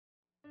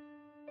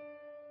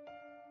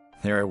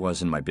There I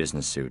was in my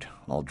business suit,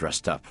 all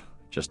dressed up,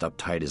 just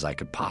uptight as I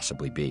could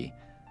possibly be.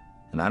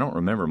 And I don't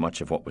remember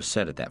much of what was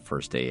said at that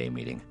first AA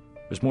meeting.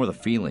 It was more the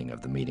feeling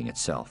of the meeting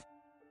itself.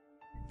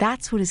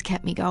 That's what has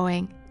kept me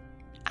going.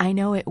 I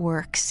know it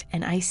works,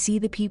 and I see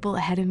the people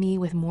ahead of me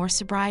with more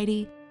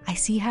sobriety. I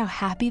see how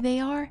happy they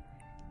are,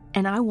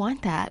 and I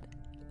want that.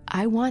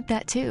 I want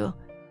that too.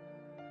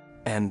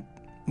 And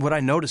what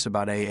I notice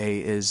about AA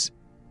is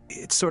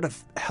it sort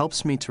of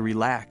helps me to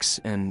relax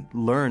and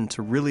learn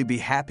to really be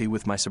happy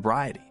with my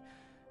sobriety.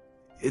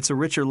 It's a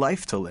richer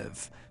life to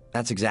live.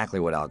 That's exactly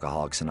what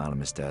Alcoholics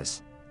Anonymous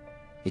does.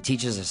 It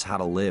teaches us how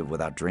to live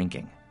without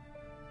drinking.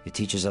 It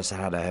teaches us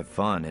how to have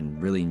fun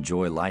and really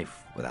enjoy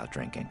life without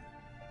drinking.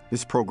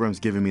 This program's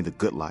given me the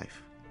good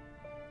life.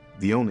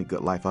 The only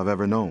good life I've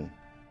ever known.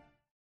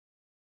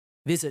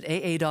 Visit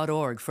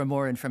AA.org for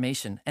more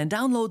information and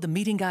download the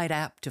Meeting Guide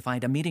app to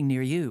find a meeting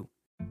near you.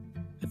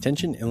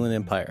 Attention Inland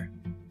Empire.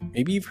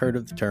 Maybe you've heard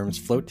of the terms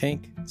float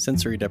tank,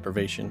 sensory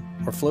deprivation,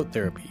 or float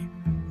therapy,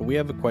 but we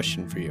have a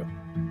question for you.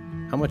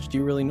 How much do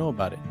you really know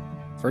about it?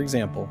 For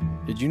example,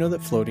 did you know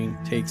that floating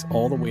takes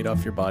all the weight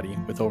off your body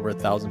with over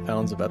 1,000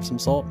 pounds of Epsom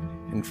salt?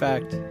 In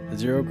fact, the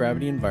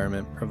zero-gravity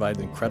environment provides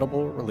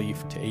incredible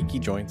relief to achy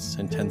joints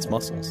and tense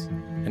muscles.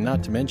 And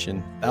not to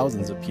mention,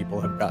 thousands of people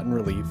have gotten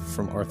relief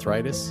from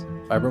arthritis,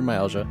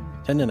 fibromyalgia,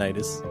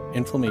 tendinitis,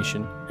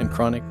 inflammation, and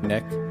chronic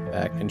neck,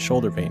 back, and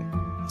shoulder pain.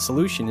 The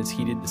solution is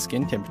heated to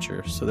skin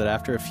temperature so that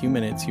after a few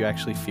minutes you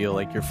actually feel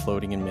like you're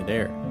floating in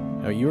midair.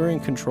 Now you are in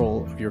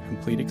control of your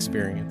complete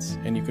experience,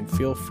 and you can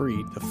feel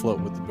free to float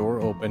with the door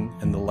open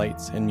and the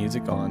lights and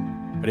music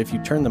on. But if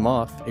you turn them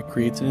off, it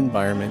creates an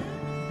environment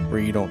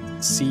where you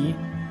don't see,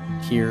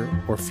 hear,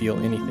 or feel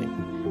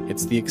anything.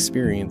 It's the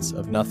experience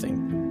of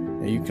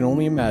nothing. Now you can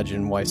only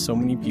imagine why so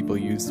many people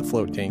use the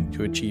float tank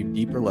to achieve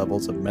deeper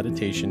levels of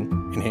meditation,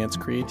 enhance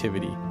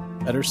creativity,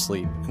 better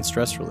sleep, and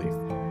stress relief,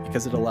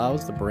 because it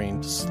allows the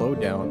brain to slow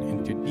down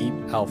into deep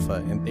alpha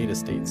and theta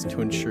states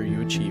to ensure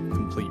you achieve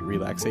complete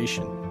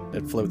relaxation.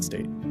 That float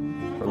state.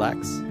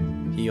 Relax,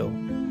 heal,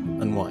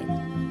 unwind.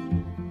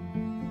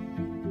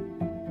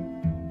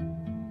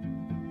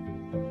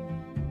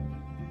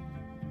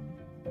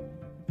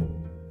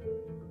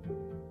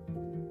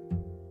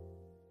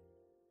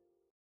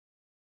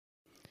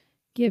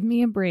 Give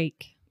me a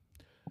break.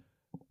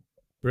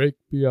 Break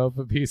me off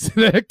a piece of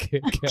that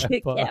Kit Kat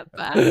Kit bar. Kat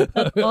bar.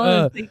 That's all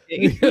I'm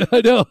thinking.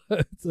 I know.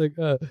 It's like,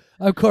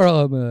 I'm Carl.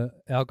 I'm an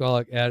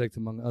alcoholic addict,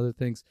 among other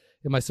things.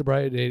 And my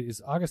sobriety date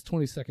is August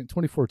 22nd,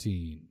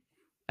 2014.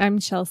 I'm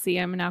Chelsea.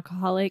 I'm an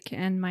alcoholic,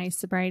 and my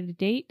sobriety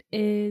date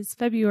is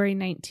February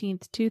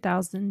 19th,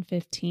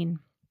 2015.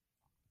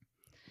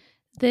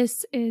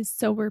 This is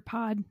Sober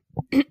Pod.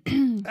 I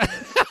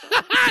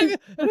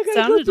gotta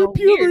go through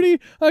puberty.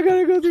 I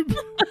gotta go through.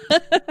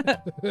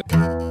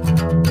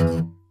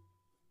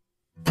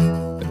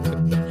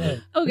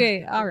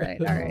 Okay, all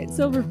right.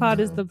 Sober Pod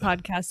is the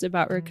podcast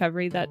about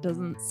recovery that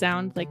doesn't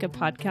sound like a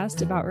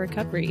podcast about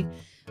recovery.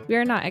 We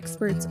are not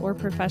experts or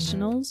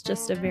professionals,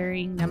 just a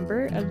varying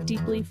number of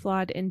deeply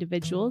flawed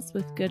individuals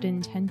with good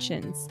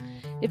intentions.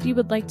 If you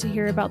would like to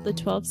hear about the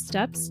 12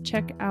 steps,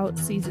 check out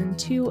season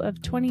 2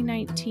 of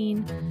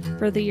 2019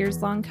 for the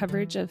years-long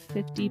coverage of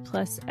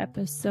 50-plus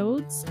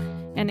episodes.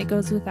 And it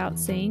goes without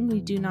saying, we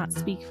do not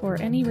speak for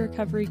any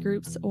recovery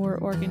groups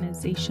or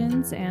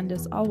organizations. And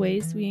as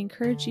always, we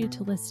encourage you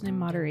to listen in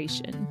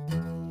moderation.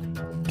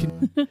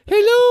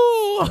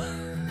 Hello!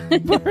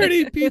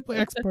 Party people,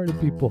 ex-party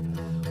people.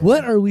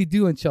 What are we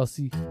doing,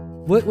 Chelsea?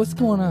 What's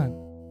going on?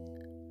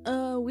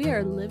 We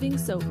are living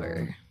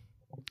sober.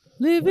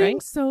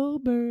 Living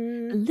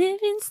sober.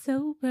 Living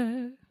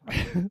sober.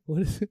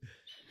 What is it?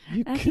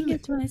 I can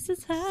get twice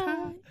as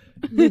high.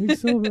 Living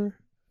sober.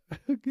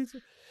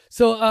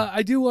 So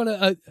I do want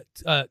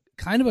to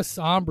kind of a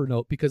somber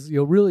note, because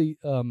really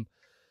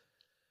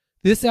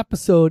this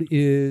episode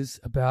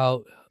is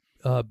about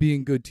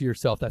being good to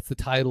yourself. That's the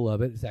title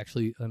of it. It's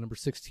actually number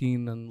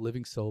 16 on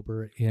Living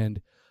Sober,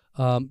 and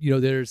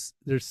there's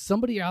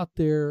somebody out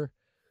there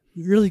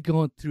really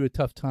going through a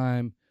tough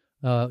time.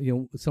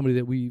 Somebody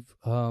that we've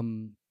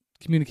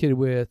communicated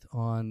with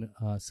on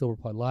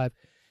SilverPod Live,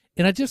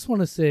 and I just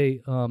want to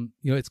say,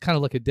 it's kind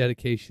of like a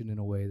dedication in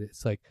a way. That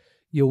it's like,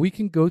 we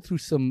can go through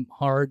some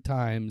hard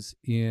times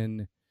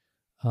in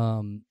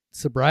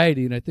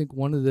sobriety, and I think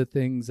one of the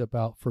things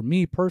for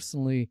me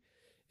personally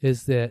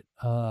is that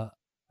I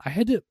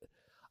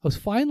was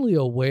finally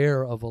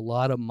aware of a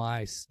lot of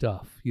my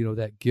stuff,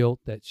 that guilt,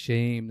 that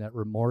shame, that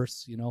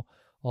remorse,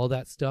 all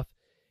that stuff.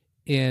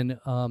 And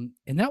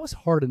that was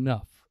hard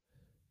enough.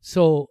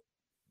 So,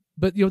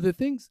 but the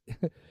things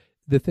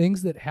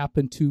that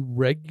happen to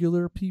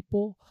regular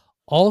people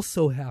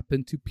also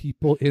happen to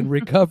people in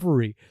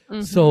recovery.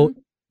 Mm-hmm. So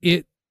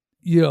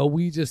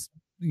we just,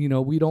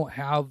 we don't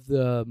have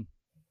the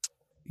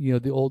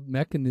old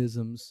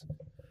mechanisms,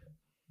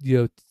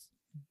 that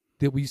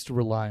we used to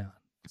rely on.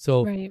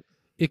 So right.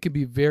 It can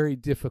be very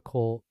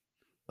difficult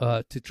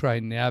to try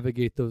and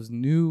navigate those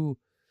new,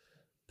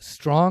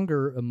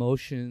 stronger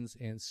emotions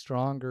and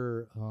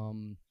stronger,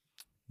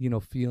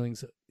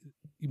 feelings,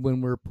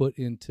 when we're put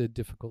into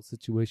difficult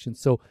situations.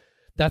 So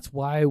that's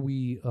why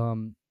we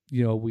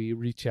we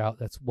reach out.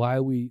 That's why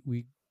we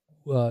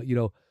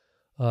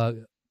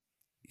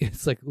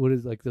it's like, what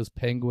is, like those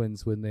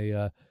penguins when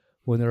they're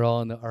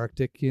all in the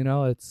Arctic,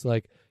 it's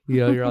like,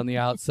 you're on the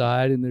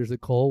outside and there's a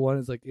cold one.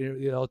 It's like,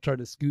 I'll try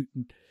to scoot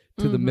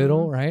to the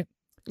middle, right?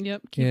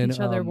 Yep. Keep each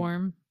other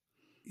warm.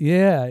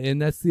 Yeah.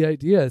 And that's the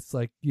idea. It's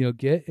like,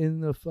 get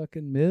in the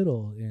fucking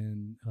middle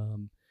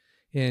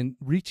and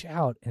reach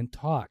out and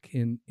talk.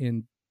 And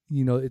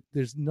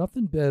there's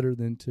nothing better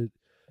than to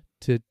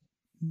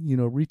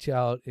reach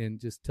out and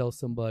just tell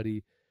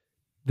somebody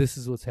this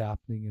is what's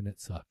happening and it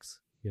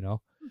sucks,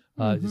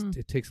 just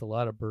it takes a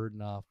lot of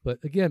burden off. But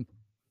again,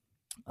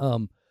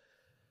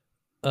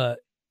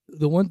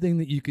 the one thing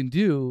that you can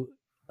do,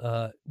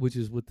 which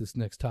is what this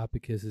next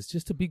topic is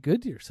just to be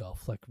good to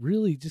yourself. Like,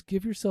 really just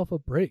give yourself a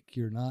break.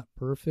 You're not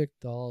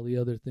perfect, all the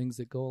other things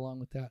that go along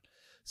with that.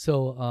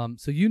 So,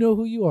 so you know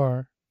who you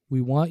are.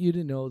 We want you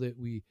to know that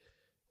we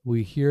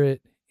hear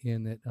it,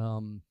 and that,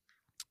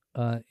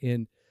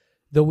 and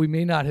though we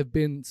may not have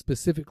been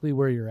specifically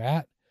where you're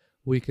at,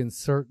 we can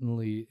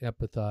certainly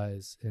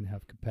empathize and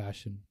have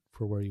compassion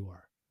for where you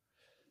are.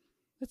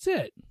 That's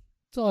it.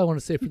 That's all I want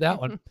to say for that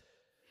one.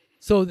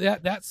 So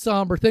that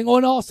somber thing. Oh,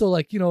 and also,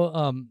 like,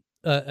 because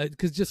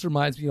it just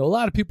reminds me, a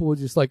lot of people would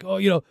just like,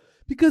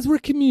 because we're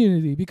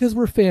community, because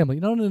we're family.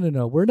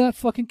 No. We're not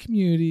fucking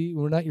community.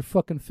 We're not your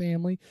fucking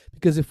family.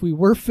 Because if we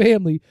were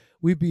family,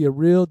 we'd be a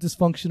real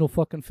dysfunctional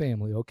fucking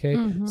family. Okay.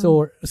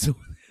 So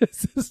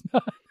this is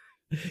not,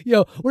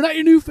 we're not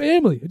your new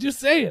family. I'm just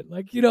saying,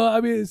 like,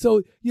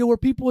 so, we're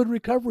people in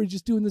recovery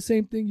just doing the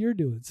same thing you're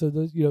doing. So,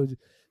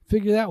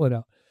 figure that one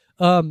out.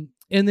 And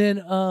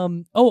then,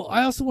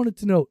 I also wanted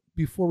to note,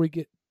 before we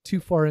get too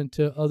far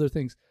into other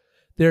things,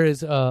 there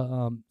is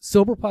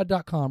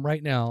soberpod.com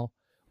right now.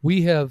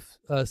 We have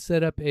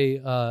set up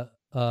a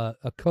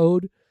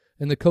code,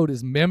 and the code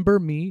is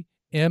memberme,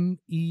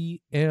 MEMBERME.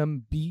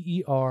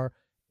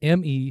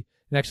 And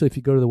actually, if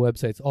you go to the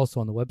website, it's also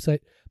on the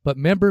website. But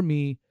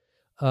memberme,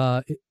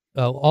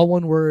 all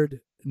one word,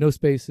 no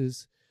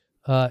spaces.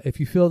 If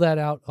you fill that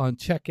out on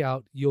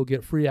checkout, you'll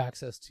get free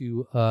access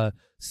to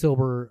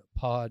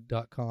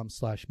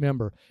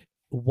soberpod.com/member.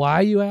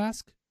 Why, you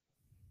ask?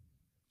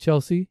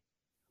 Chelsea,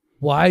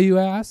 why, you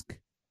ask?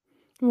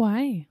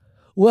 Why?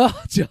 Well,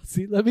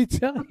 Chelsea, let me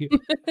tell you.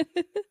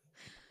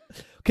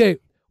 Okay,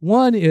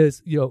 one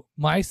is,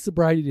 my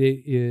sobriety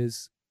date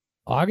is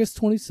August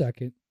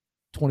 22nd,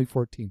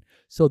 2014.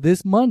 So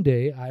this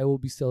Monday, I will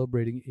be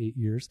celebrating 8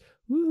 years.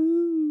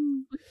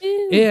 Woo!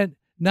 And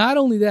not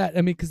only that,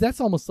 I mean, because that's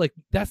almost like,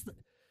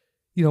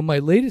 my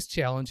latest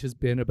challenge has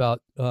been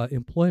about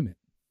employment,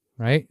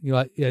 right?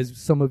 As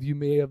some of you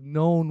may have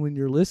known when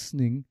you're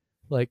listening,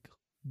 like,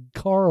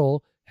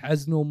 Carl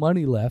has no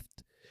money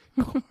left.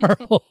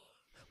 Carl,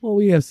 well,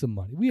 we have some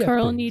money.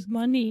 Carl need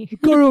money.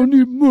 Carl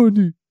need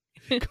money.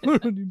 Carl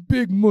need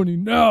big money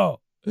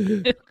now.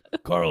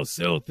 Carl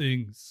sell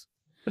things.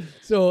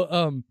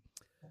 So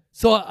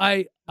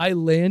I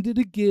landed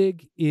a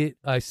gig.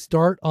 I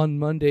start on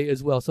Monday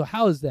as well. So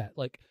how is that?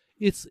 Like,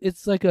 it's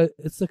like a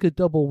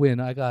double win.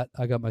 I got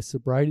my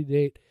sobriety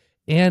date,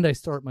 and I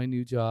start my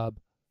new job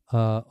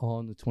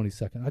on the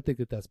 22nd. I think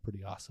that's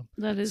pretty awesome.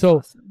 That is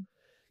awesome.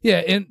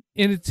 Yeah, and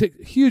it took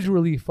huge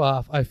relief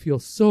off. I feel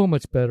so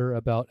much better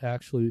about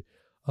actually,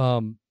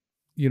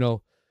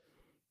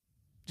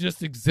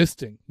 just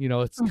existing.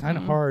 It's kind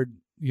of hard,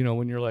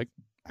 when you're like,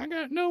 I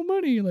got no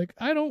money. Like,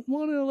 I don't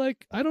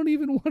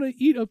even want to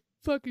eat a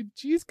fucking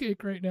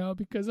cheesecake right now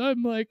because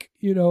I'm like,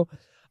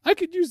 I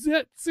could use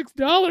that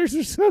 $6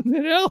 or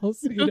something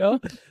else,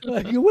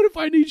 like, what if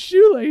I need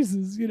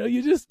shoelaces?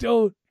 You just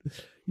don't,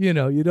 you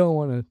don't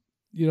want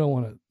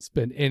to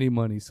spend any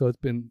money. So it's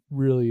been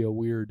really a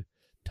weird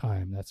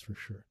time, that's for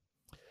sure.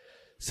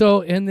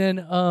 So, and then,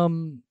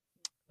 and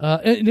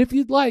if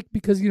you'd like,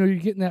 because, you're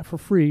getting that for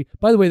free.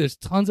 By the way, there's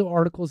tons of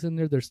articles in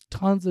there. There's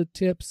tons of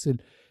tips and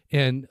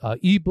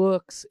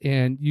ebooks,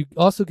 and you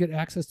also get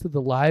access to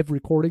the live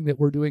recording that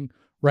we're doing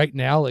right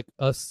now, like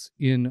us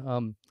in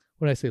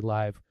when I say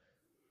live,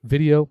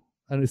 video.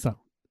 I know it's not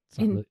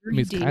really, I mean,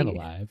 it's kind of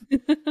live.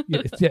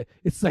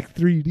 It's like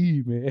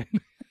 3D, man.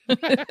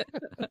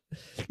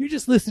 You're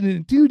just listening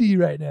in 2D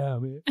right now,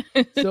 man.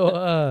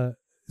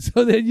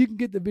 So then you can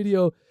get the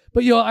video.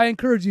 But I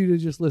encourage you to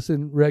just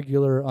listen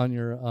regular on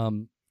your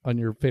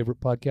favorite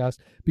podcast,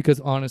 because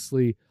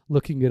honestly,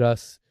 looking at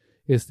us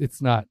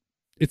it's not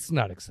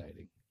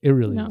exciting. It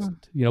really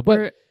isn't.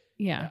 But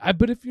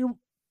but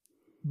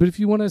if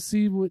you want to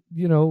see what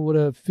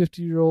a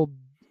 50-year-old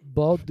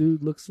bald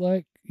dude looks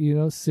like,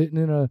 sitting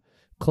in a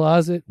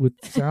closet with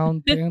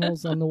sound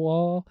panels on the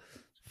wall,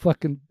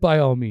 fucking by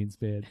all means,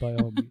 man, by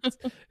all means.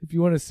 If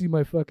you want to see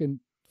my fucking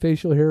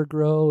facial hair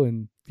grow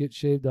and get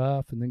shaved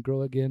off and then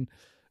grow again,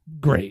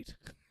 great.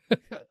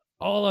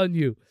 All on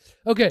you.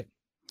 Okay,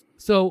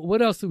 so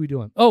what else are we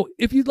doing? Oh,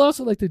 if you'd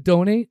also like to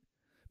donate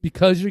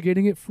because you're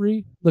getting it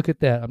free, look at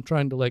that. I'm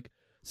trying to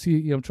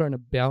see, I'm trying to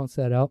balance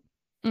that out,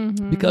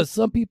 because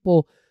some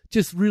people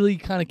just really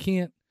kind of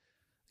can't,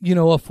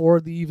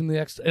 afford even the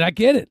extra. And I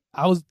get it.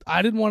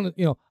 I didn't want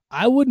to,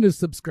 I wouldn't have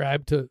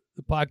subscribed to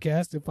the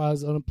podcast if I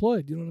was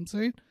unemployed. You know what I'm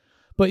saying?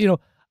 But,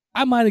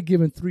 I might have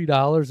given $3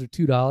 or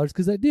 $2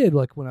 because I did.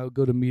 Like when I would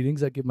go to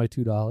meetings, I give my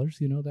 $2,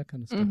 that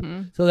kind of stuff.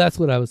 Mm-hmm. So that's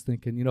what I was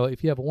thinking.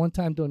 If you have a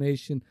one-time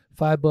donation,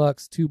 $5,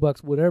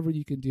 $2, whatever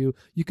you can do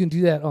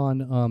that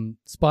on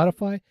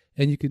Spotify,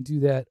 and you can do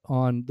that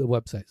on the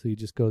website. So you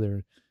just go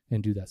there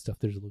and do that stuff.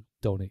 There's a little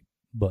donate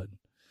button.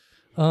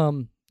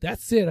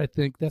 That's it. I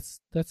think that's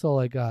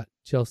all I got,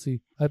 Chelsea.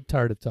 I'm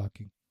tired of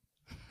talking.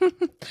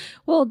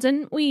 Well,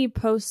 didn't we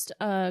post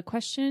a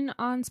question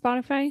on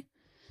Spotify?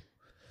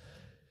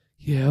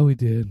 Yeah, we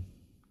did.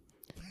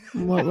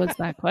 What was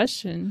that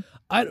question?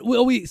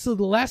 So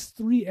the last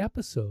 3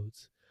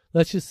 episodes,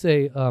 let's just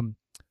say,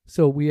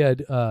 so we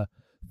had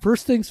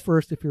First Things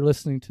First. If you're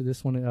listening to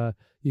this one,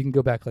 you can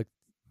go back like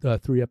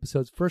 3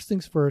 episodes. First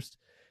Things First,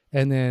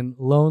 and then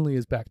Lonely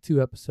is back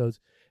 2 episodes,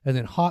 and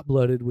then Hot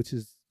Blooded, which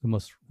is the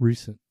most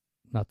recent,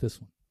 not this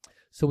one.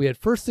 So we had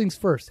First Things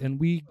First, and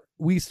we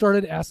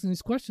started asking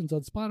these questions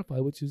on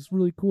Spotify, which is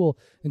really cool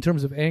in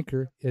terms of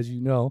Anchor, as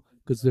you know,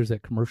 because there's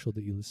that commercial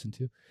that you listen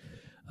to.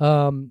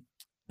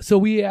 So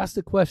we asked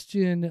the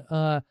question,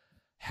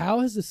 how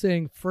has the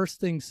saying "First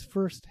Things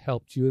First"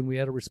 helped you? And we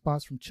had a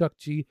response from Chuck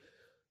G.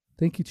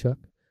 Thank you, Chuck.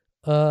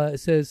 It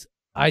says,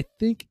 I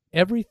think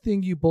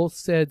everything you both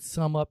said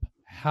sum up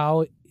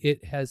how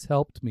it has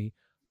helped me.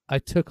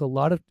 It took a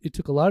lot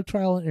of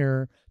trial and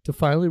error to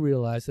finally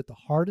realize that the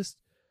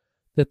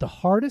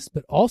hardest,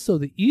 but also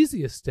the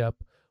easiest step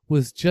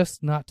was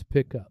just not to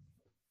pick up.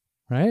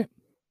 Right?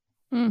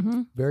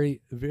 Mm-hmm.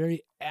 Very,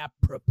 very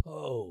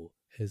apropos,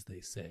 as they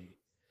say.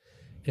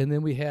 And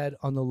then we had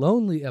on the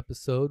Lonely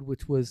episode,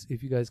 which was,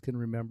 if you guys can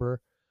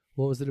remember,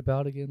 what was it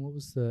about again? What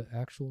was the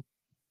actual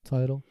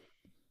title?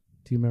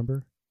 Do you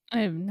remember?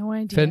 I have no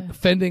idea.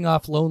 Fending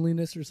off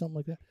loneliness or something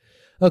like that.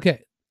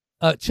 Okay.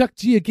 Chuck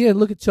G again.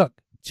 Look at Chuck.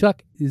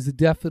 Chuck is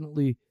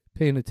definitely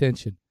paying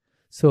attention.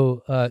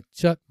 So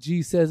Chuck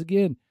G says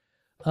again,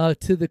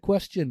 to the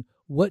question,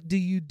 what do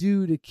you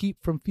do to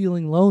keep from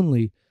feeling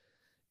lonely?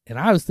 And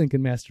I was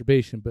thinking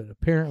masturbation, but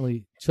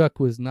apparently Chuck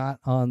was not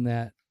on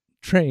that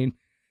train.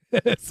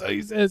 So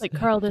he says, like,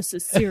 Carl, this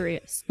is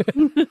serious.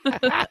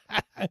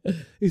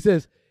 He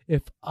says,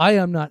 if I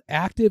am not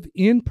active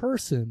in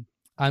person,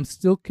 I'm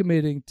still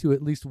committing to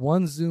at least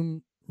one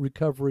Zoom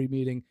recovery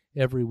meeting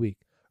every week.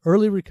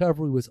 Early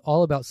recovery was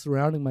all about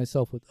surrounding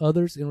myself with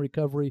others in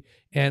recovery,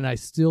 and I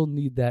still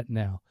need that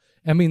now.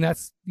 I mean,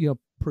 that's,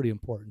 pretty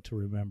important to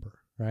remember,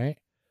 right?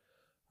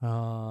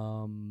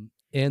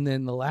 And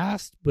then the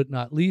last but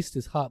not least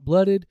is Hot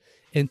Blooded.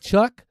 And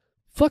Chuck,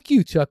 fuck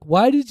you, Chuck.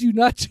 Why did you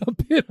not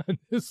jump in on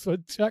this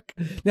one, Chuck?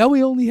 Now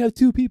we only have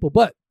 2 people,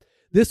 but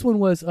this one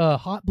was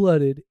Hot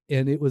Blooded,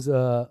 and it was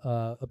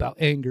about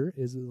anger,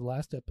 is the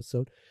last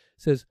episode. It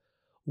says,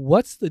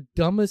 what's the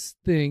dumbest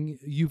thing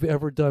you've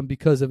ever done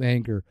because of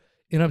anger?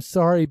 And I'm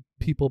sorry,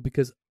 people,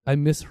 because I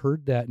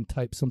misheard that and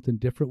typed something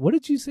different. What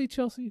did you say,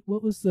 Chelsea?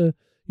 What was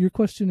your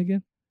question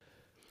again?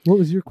 What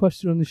was your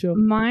question on the show?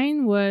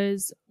 Mine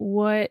was,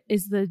 what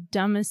is the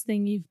dumbest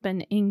thing you've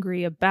been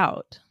angry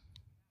about?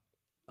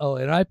 Oh,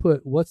 and I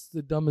put, what's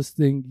the dumbest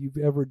thing you've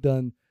ever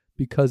done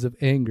because of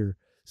anger?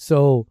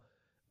 So,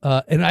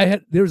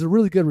 and there was a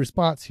really good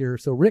response here.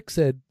 So Rick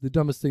said the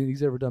dumbest thing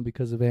he's ever done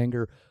because of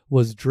anger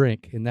was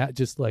drink. And that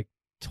just like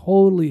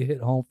totally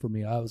hit home for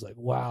me. I was like,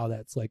 wow,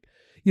 that's like,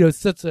 it's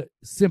such a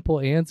simple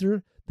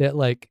answer that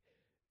like,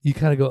 you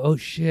kind of go, oh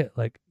shit.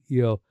 Like,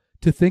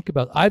 to think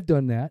about. I've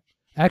done that.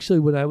 Actually,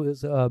 when I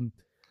was,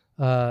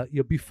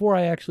 before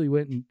I actually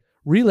went and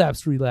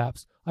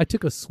relapsed, I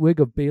took a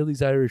swig of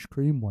Bailey's Irish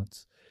Cream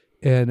once.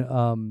 And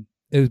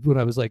it was when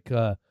I was like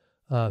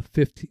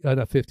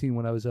 15,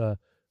 when I was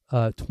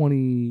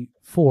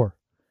 24.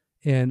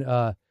 And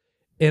I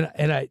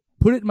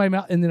put it in my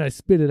mouth and then I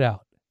spit it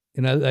out.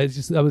 And I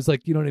was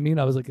like, you know what I mean?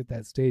 I was like at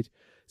that stage.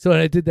 So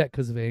I did that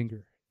because of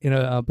anger.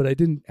 But I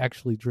didn't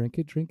actually drink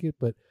it,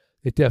 but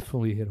it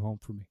definitely hit home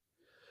for me.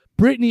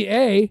 Brittany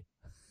A.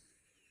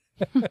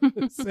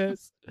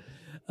 says,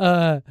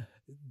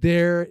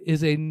 there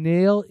is a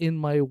nail in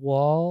my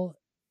wall,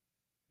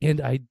 and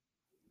I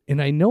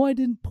know I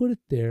didn't put it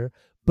there,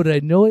 but I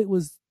know it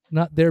was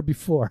not there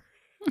before.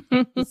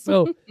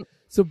 So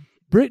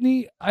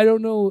Brittany, I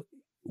don't know.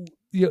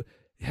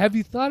 Have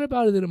you thought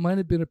about it that it might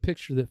have been a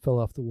picture that fell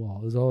off the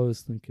wall? Is all I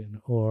was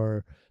thinking.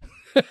 Or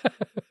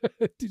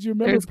did you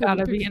remember? There's got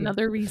to be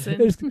another reason.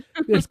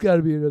 There's got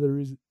to be another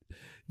reason.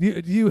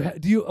 Do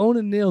you own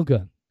a nail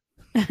gun?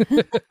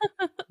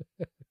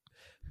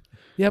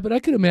 Yeah, but I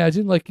could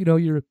imagine, like,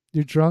 you're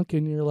drunk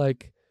and you're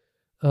like,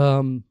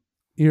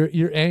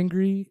 you're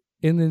angry,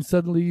 and then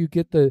suddenly you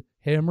get the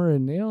hammer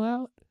and nail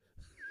out.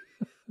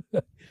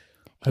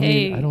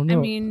 I don't know.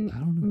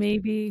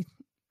 Maybe,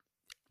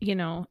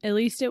 at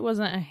least it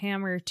wasn't a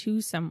hammer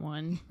to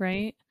someone,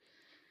 right?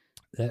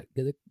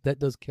 That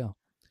does count.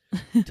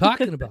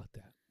 Talking about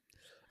that.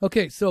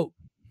 Okay, so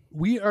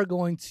we are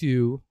going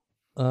to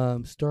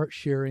start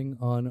sharing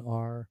on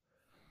our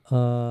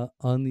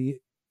on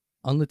the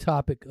on the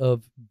topic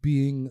of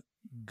being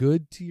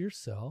good to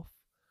yourself.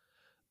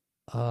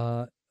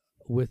 We're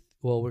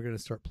going to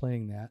start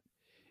playing that,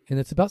 and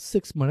it's about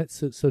 6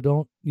 minutes. So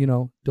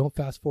don't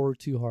fast forward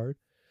too hard.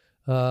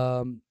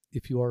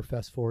 If you are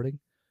fast forwarding,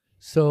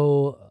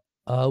 so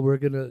we're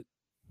going to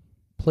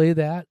play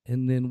that,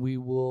 and then we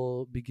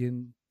will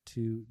begin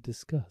to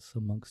discuss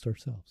amongst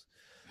ourselves.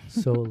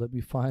 So let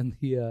me find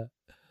the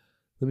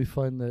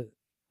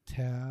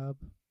tab,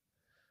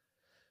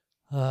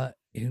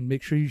 and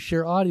make sure you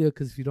share audio,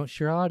 because if you don't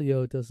share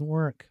audio, it doesn't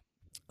work.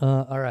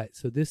 All right,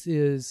 so this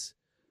is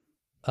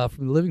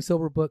from the Living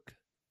Sober book,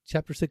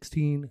 chapter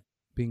 16,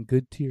 Being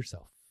Good to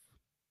Yourself.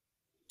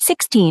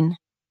 16.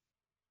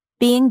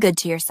 Being good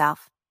to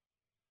yourself.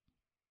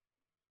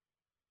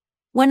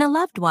 When a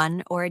loved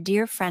one or a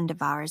dear friend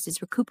of ours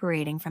is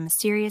recuperating from a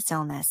serious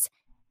illness,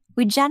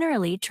 we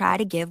generally try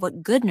to give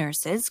what good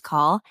nurses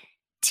call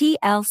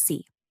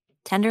TLC,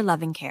 tender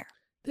loving care.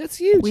 That's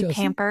you, We Chelsea.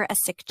 pamper a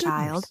sick Goodness.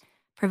 child,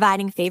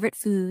 providing favorite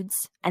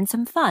foods and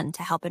some fun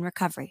to help in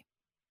recovery.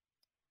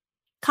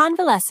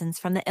 Convalescence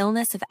from the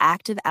illness of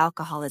active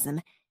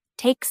alcoholism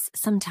takes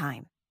some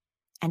time,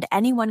 and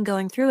anyone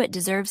going through it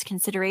deserves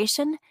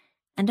consideration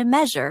and a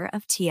measure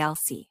of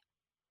TLC.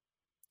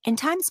 In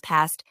times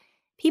past,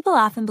 people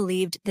often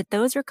believed that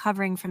those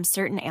recovering from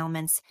certain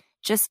ailments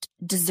just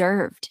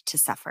deserved to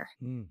suffer,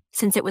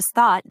 since it was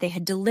thought they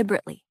had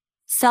deliberately,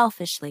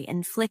 selfishly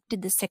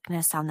inflicted the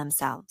sickness on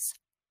themselves.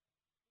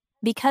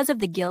 Because of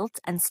the guilt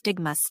and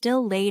stigma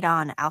still laid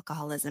on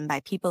alcoholism by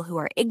people who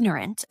are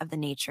ignorant of the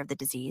nature of the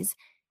disease,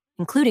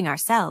 including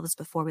ourselves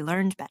before we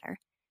learned better,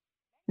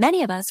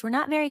 many of us were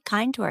not very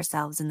kind to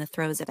ourselves in the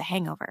throes of a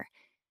hangover.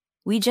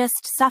 We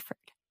just suffered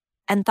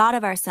and thought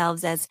of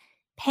ourselves as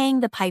paying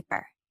the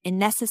piper in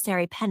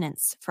necessary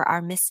penance for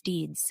our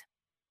misdeeds.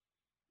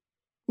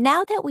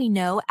 Now that we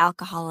know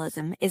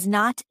alcoholism is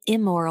not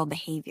immoral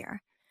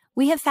behavior,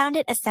 we have found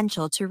it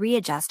essential to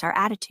readjust our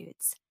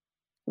attitudes.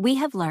 We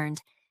have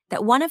learned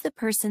that one of the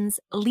persons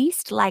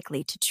least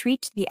likely to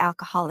treat the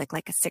alcoholic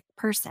like a sick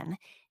person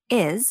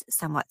is,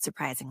 somewhat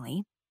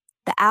surprisingly,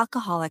 the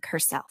alcoholic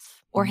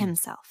herself or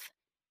himself.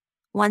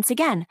 Once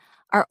again,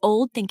 our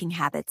old thinking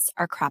habits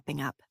are cropping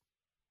up.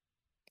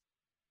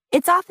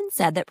 It's often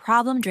said that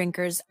problem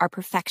drinkers are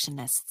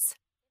perfectionists,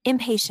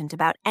 impatient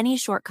about any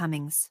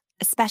shortcomings,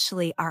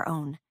 especially our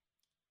own.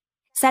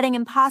 Setting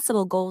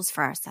impossible goals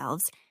for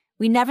ourselves,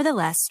 we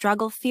nevertheless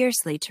struggle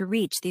fiercely to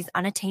reach these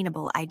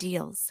unattainable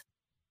ideals.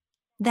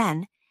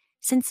 Then,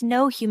 since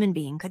no human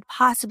being could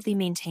possibly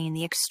maintain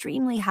the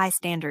extremely high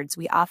standards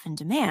we often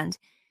demand,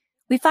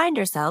 we find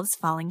ourselves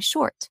falling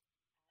short,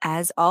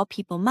 as all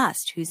people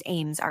must whose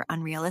aims are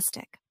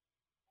unrealistic.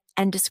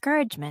 And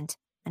discouragement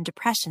and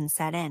depression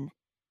set in.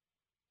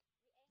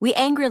 We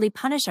angrily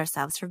punish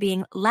ourselves for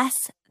being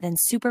less than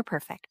super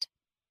perfect.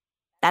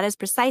 That is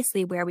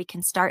precisely where we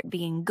can start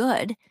being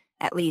good,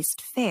 at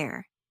least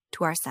fair,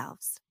 to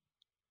ourselves.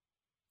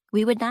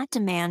 We would not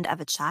demand of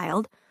a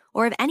child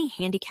or of any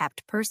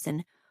handicapped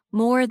person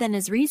more than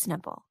is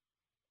reasonable.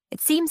 It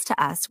seems to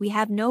us we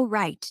have no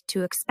right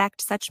to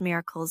expect such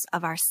miracles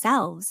of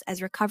ourselves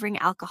as recovering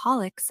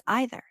alcoholics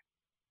either.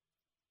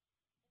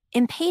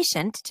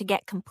 Impatient to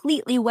get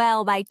completely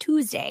well by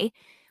Tuesday,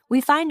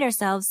 we find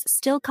ourselves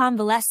still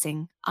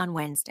convalescing on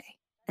Wednesday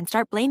and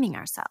start blaming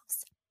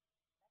ourselves.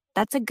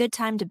 That's a good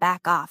time to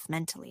back off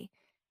mentally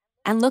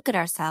and look at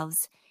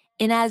ourselves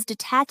in as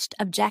detached,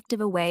 objective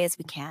a way as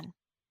we can.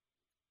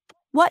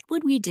 What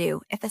would we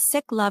do if a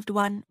sick loved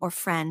one or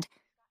friend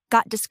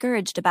got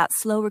discouraged about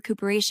slow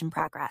recuperation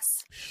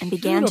progress and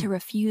began to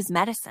refuse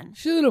medicine?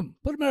 Shoot them.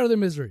 Put them out of their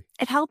misery.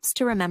 It helps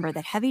to remember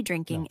that heavy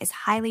drinking is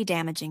highly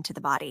damaging to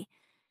the body,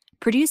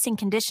 producing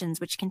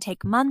conditions which can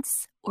take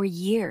months or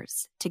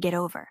years to get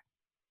over.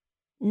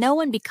 No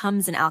one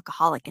becomes an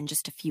alcoholic in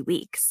just a few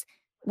weeks.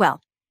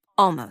 Well,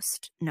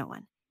 almost no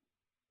one.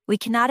 We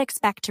cannot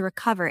expect to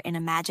recover in a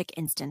magic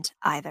instant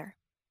either.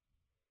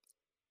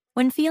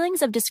 When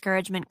feelings of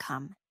discouragement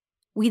come,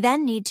 we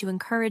then need to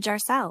encourage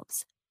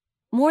ourselves.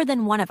 More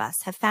than one of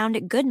us have found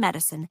it good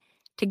medicine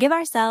to give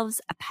ourselves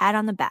a pat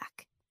on the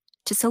back,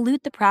 to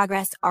salute the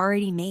progress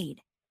already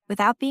made,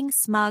 without being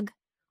smug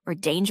or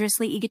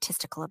dangerously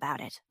egotistical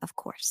about it, of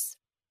course.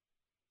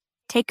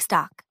 Take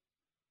stock.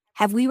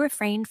 Have we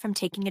refrained from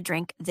taking a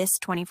drink this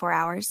 24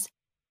 hours?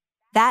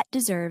 That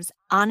deserves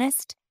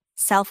honest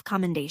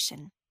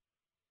self-commendation.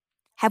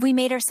 Have we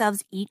made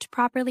ourselves eat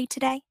properly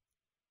today?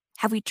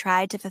 Have we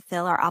tried to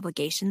fulfill our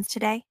obligations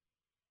today?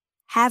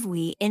 Have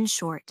we, in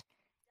short,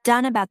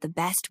 done about the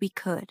best we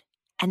could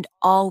and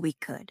all we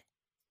could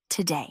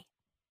today?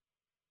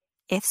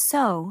 If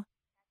so,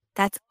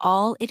 that's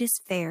all it is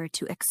fair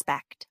to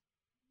expect.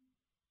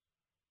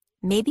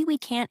 Maybe we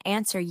can't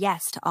answer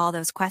yes to all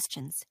those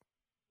questions.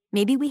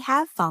 Maybe we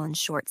have fallen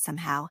short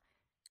somehow,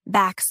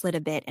 backslid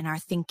a bit in our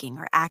thinking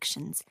or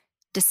actions,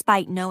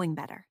 despite knowing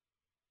better.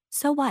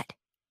 So what?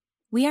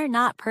 We are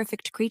not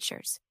perfect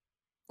creatures.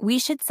 We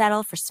should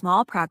settle for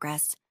small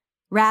progress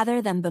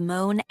rather than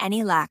bemoan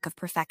any lack of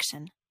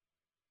perfection.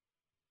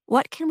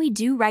 What can we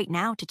do right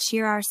now to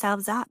cheer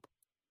ourselves up?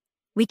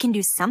 We can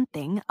do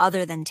something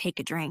other than take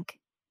a drink.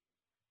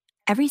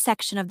 Every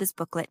section of this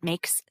booklet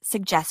makes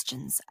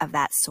suggestions of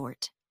that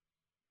sort.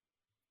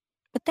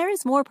 But there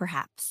is more,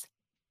 perhaps.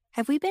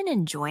 Have we been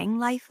enjoying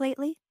life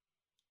lately?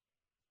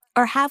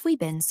 Or have we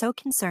been so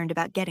concerned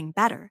about getting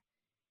better,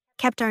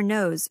 kept our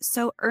nose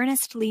so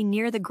earnestly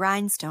near the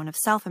grindstone of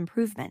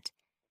self-improvement,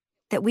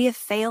 that we have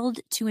failed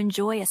to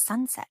enjoy a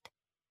sunset,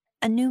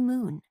 a new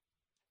moon,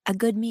 a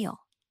good meal,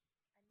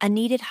 a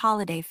needed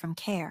holiday from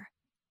care,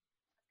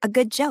 a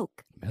good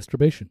joke,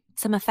 Masturbation.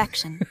 some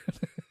affection?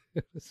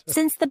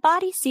 Since the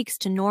body seeks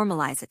to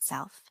normalize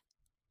itself,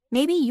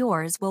 maybe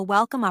yours will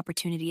welcome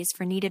opportunities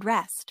for needed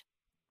rest,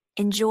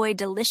 enjoy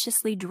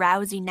deliciously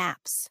drowsy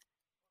naps,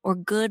 or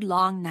good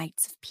long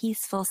nights of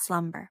peaceful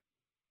slumber.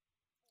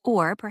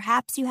 Or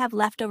perhaps you have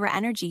leftover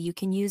energy you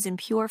can use in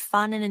pure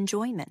fun and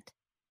enjoyment.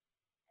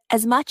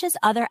 As much as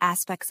other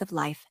aspects of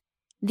life,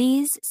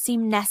 these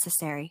seem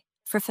necessary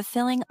for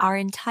fulfilling our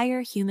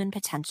entire human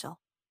potential.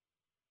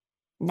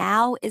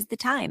 Now is the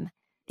time,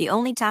 the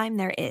only time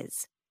there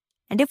is.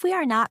 And if we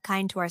are not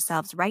kind to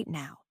ourselves right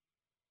now,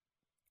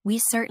 we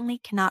certainly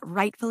cannot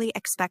rightfully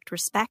expect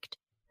respect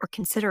or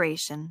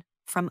consideration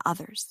from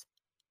others.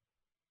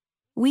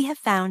 We have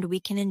found we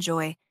can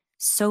enjoy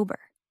sober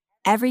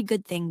every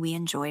good thing we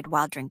enjoyed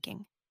while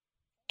drinking,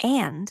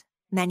 and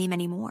many,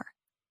 many more.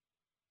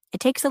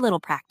 It takes a little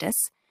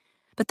practice,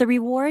 but the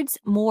rewards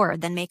more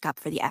than make up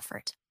for the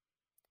effort.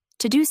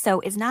 To do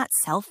so is not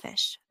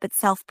selfish, but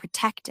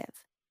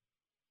self-protective.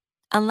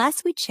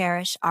 Unless we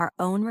cherish our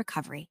own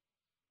recovery,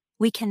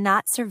 we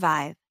cannot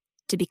survive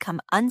to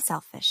become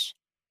unselfish,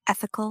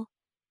 ethical,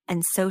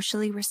 and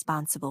socially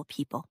responsible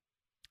people.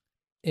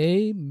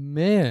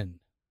 Amen.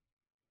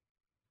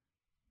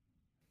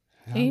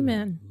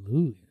 Amen.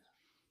 Hallelujah.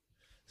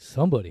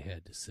 Somebody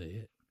had to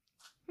say it.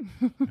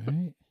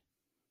 Right?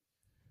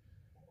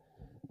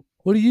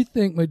 What do you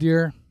think, my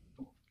dear?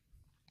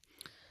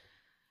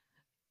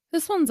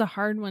 This one's a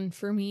hard one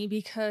for me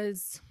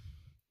because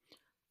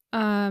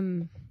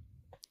I'm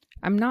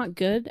not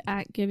good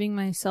at giving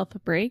myself a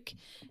break.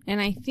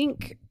 And I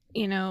think,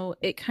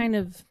 it kind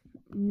of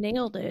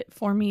nailed it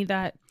for me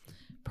that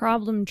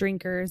problem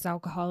drinkers,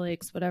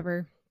 alcoholics,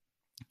 whatever,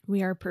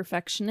 we are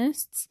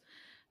perfectionists.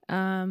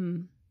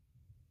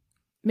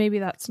 Maybe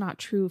that's not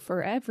true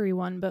for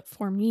everyone, but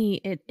for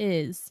me, it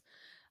is.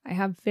 I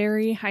have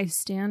very high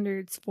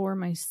standards for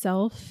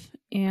myself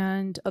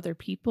and other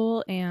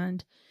people.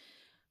 And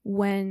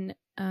when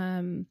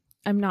I'm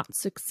not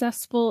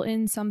successful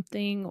in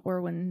something,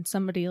 or when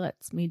somebody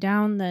lets me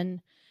down,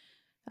 then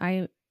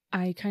I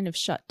kind of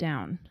shut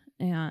down,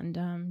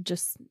 and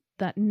just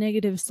that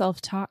negative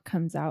self-talk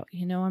comes out.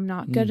 I'm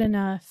not good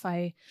enough.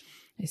 I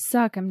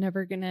suck. I'm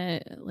never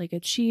gonna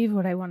achieve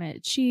what I want to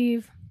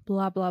achieve.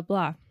 Blah blah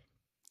blah.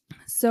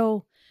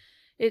 So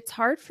it's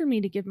hard for me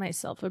to give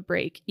myself a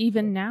break,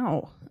 even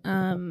now.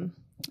 And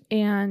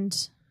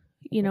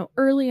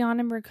early on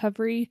in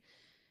recovery,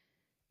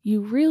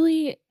 you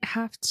really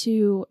have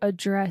to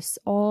address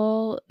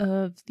all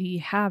of the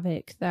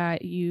havoc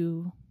that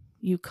you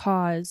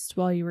caused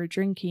while you were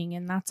drinking.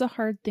 And that's a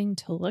hard thing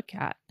to look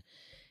at.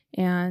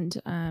 And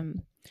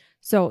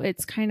so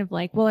it's kind of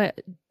like, well,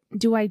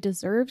 do I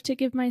deserve to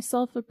give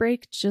myself a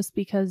break just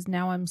because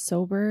now I'm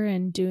sober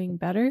and doing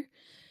better?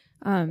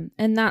 And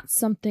that's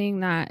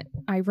something that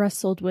I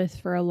wrestled with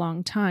for a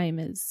long time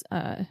is,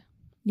 I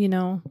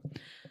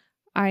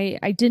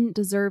didn't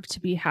deserve to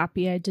be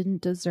happy. I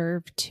didn't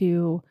deserve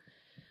to,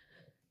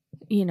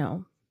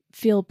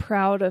 feel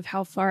proud of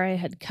how far I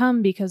had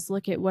come because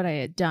look at what I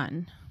had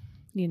done.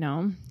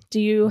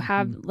 Do you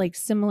have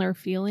similar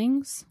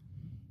feelings?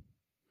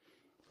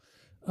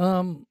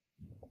 I'm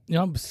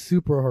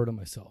super hard on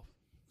myself.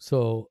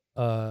 So,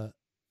 I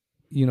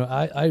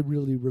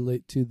really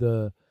relate to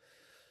the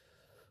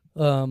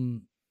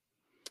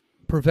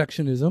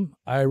perfectionism.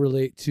 I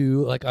relate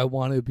to I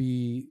want to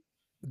be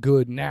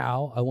good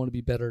now. I want to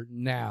be better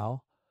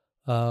now.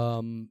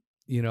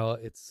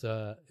 It's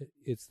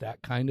that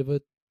kind of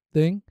a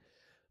thing.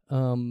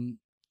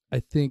 I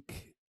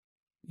think,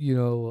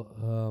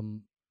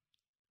 one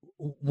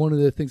of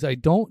the things I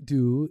don't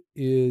do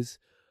is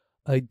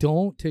I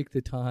don't take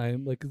the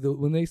time,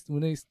 when they,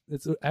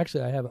 it's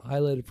actually, I have it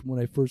highlighted from when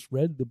I first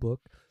read the book,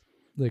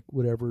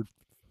 6-7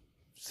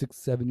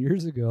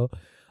 years ago.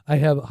 I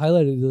have it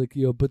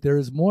highlighted, but there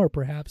is more,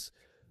 perhaps.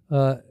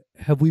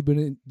 Have we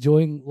been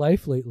enjoying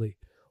life lately?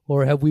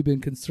 Or have we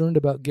been concerned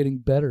about getting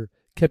better?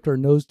 Kept our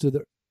nose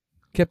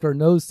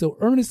so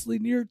earnestly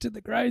near to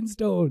the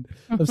grindstone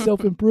of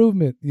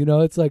self-improvement.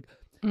 It's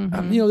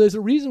there's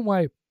a reason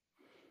why,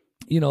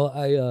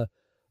 I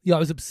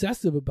was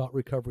obsessive about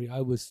recovery.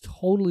 I was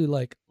totally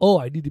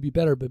I need to be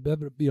better, but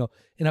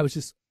and I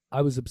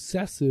was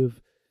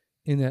obsessive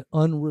in that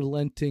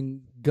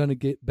unrelenting, gonna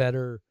get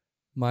better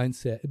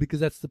mindset, because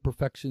that's the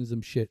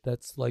perfectionism shit.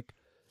 That's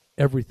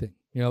everything,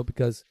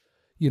 because,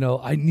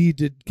 I need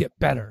to get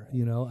better,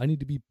 I need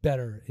to be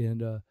better.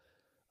 And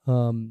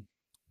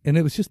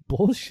it was just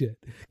bullshit,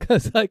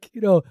 because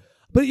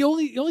but you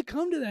only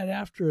come to that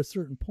after a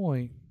certain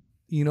point,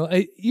 You know,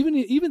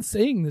 even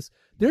saying this,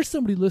 there's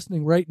somebody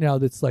listening right now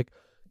that's like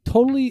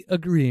totally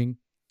agreeing.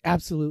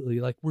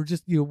 Absolutely. Like we're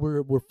just, you know,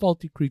 we're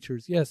faulty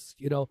creatures. Yes.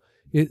 You know,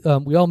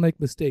 we all make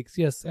mistakes.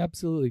 Yes,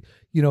 absolutely.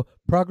 You know,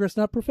 progress,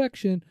 not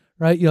perfection,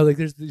 right? You know, like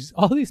there's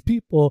all these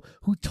people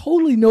who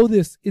totally know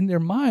this in their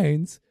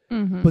minds,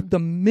 but the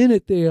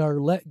minute they are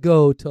let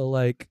go to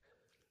like,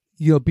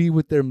 you know, be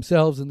with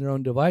themselves and their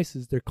own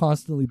devices, they're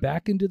constantly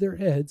back into their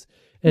heads.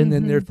 And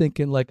then they're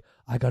thinking like,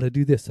 I got to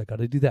do this. I got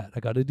to do that. I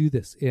got to do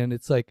this. And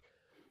it's like,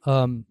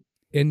 and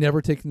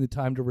never taking the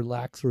time to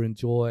relax or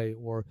enjoy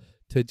or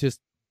to just,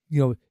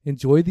 you know,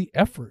 enjoy the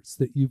efforts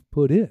that you've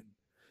put in,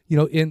 you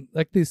know, and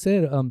like they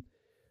said,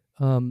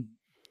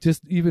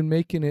 just even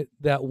making it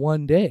that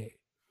one day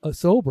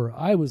sober,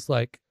 I was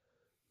like,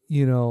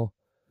 you know,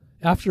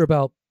 after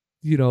about,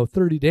 you know,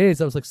 30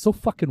 days, I was like, so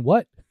fucking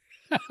what?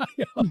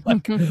 You know,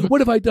 like,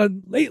 what have I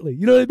done lately?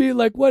 You know what I mean?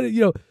 Like what,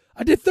 you know,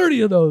 I did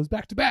 30 of those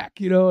back to back,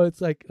 you know,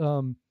 it's like,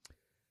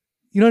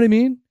 you know what I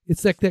mean?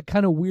 It's like that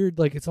kind of weird,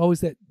 like it's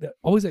always that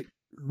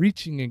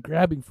reaching and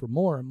grabbing for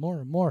more and more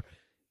and more.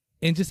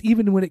 And just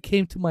even when it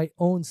came to my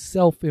own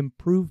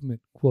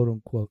self-improvement, quote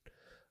unquote,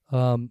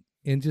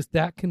 and just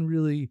that can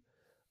really,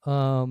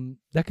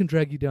 that can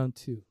drag you down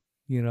too,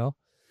 you know?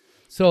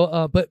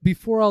 So, but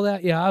before all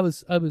that, yeah, I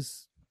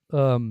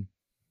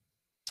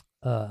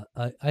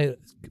had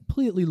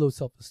completely low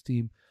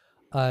self-esteem.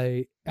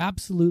 I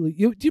absolutely,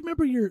 do you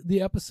remember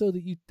the episode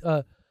that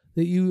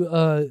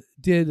you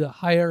did, a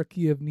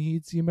hierarchy of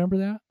needs? You remember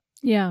that?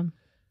 Yeah.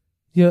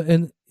 Yeah.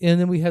 And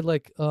then we had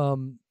like,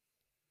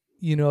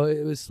 you know,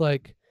 it was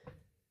like,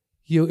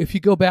 you know, if you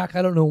go back,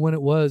 I don't know when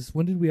it was.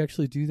 When did we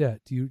actually do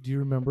that? Do you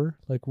remember?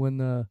 Like when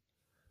it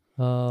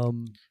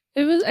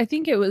was. I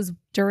think it was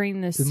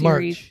during this series.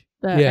 March.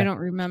 But Yeah. I don't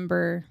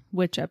remember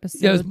which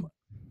episode. Yeah, it was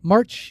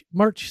March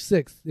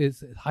 6th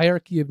is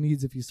hierarchy of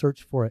needs if you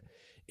search for it,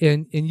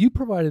 and you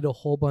provided a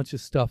whole bunch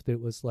of stuff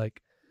that was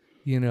like,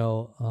 you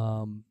know,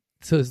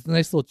 so it's a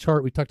nice little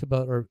chart. We talked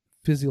about our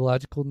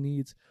physiological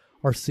needs,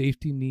 our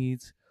safety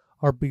needs,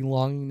 our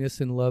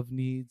belongingness and love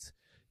needs,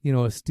 you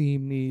know,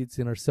 esteem needs,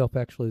 and our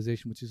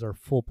self-actualization, which is our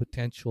full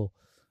potential,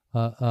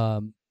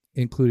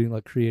 including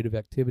like creative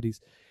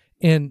activities.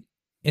 And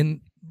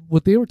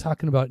what they were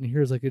talking about in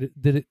here is like,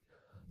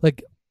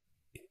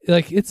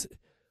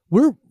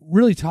 we're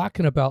really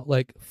talking about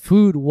like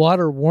food,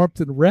 water,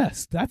 warmth, and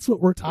rest. That's what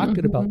we're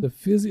talking about, the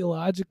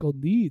physiological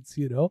needs,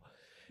 you know,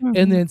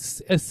 and then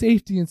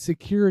safety and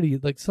security,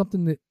 like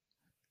something that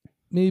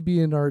maybe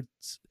in our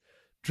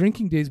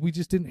drinking days we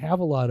just didn't have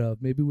a lot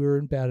of. Maybe we were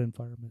in bad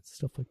environments,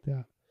 stuff like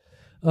that.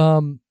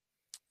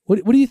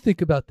 What do you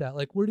think about that?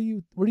 Like, where do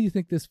you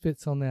think this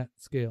fits on that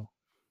scale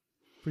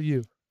for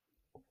you?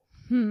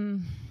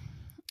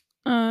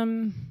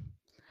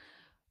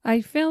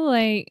 I feel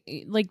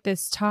like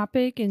this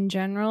topic in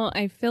general,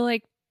 I feel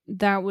like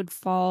that would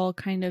fall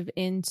kind of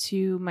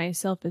into my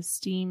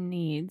self-esteem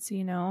needs,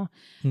 you know.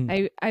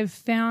 I've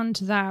found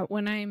that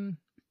when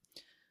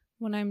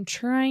I'm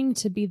trying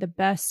to be the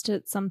best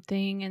at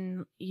something,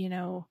 and, you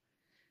know,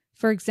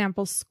 for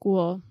example,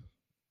 school,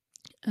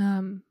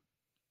 I'm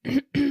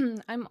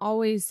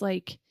always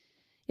like,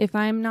 if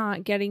I'm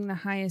not getting the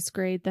highest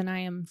grade, then I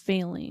am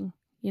failing,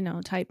 you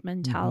know, type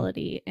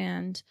mentality.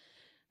 And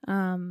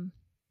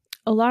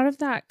a lot of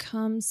that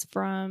comes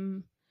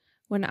from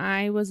when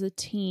I was a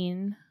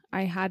teen.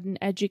 I had an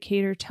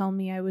educator tell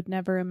me I would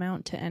never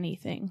amount to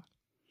anything.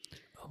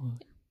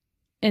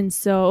 And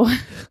so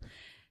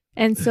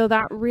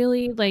that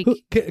really, like,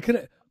 can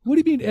I, what do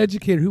you mean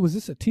educator? Who was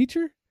this? A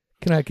teacher?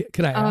 Can I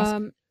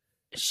ask?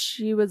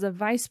 She was a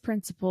vice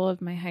principal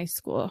of my high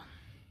school.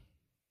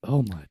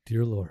 Oh my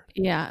dear Lord.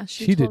 Yeah.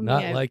 She did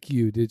not like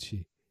you, did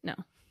she? No.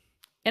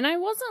 And I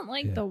wasn't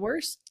like the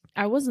worst.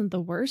 I wasn't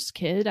the worst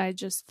kid. I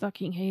just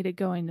fucking hated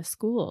going to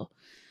school.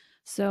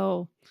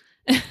 So.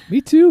 Me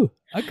too.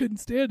 I couldn't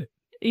stand it.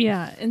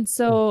 Yeah. And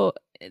so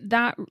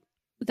that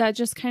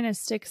just kind of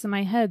sticks in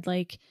my head.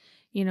 Like,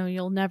 you know,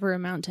 you'll never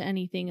amount to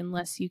anything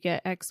unless you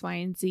get X, Y,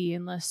 and Z,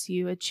 unless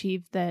you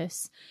achieve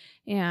this.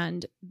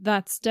 And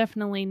that's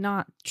definitely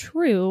not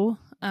true.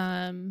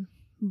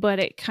 But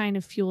it kind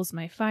of fuels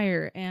my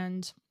fire.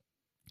 And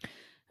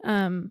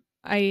I'm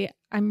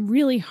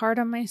really hard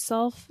on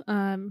myself.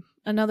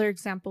 Another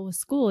example with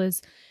school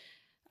is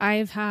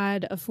I've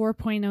had a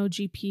 4.0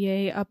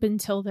 GPA up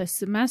until this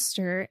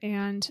semester,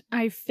 and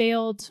I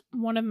failed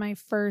one of my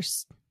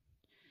first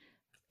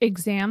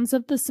exams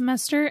of the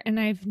semester, and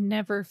I've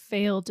never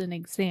failed an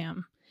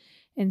exam.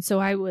 And so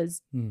I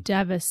was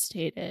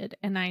devastated,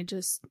 and I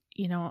just,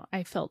 you know,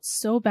 I felt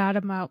so bad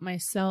about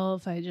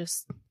myself. I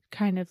just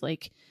kind of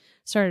like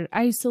started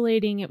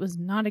isolating. It was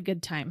not a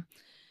good time.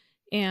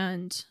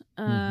 And,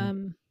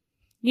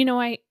 you know,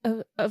 I,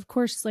 of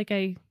course, like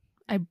I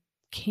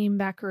came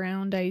back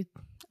around.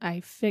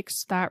 I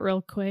fixed that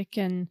real quick,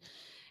 and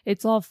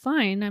it's all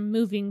fine. I'm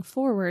moving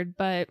forward,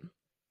 but,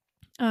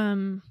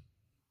 you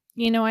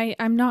know,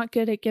 I'm not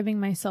good at giving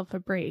myself a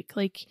break.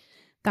 Like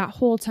that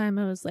whole time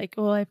I was like,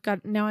 well, I've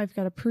got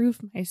to prove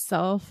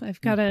myself.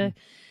 I've got to,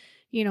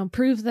 you know,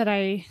 prove that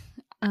I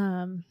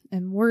am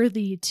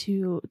worthy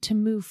to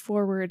move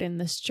forward in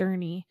this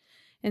journey.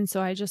 And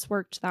so I just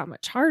worked that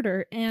much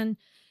harder. And,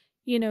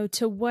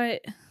 to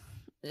what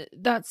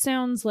that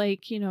sounds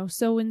like,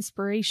 so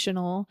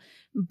inspirational,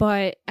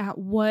 but at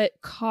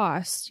what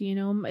cost,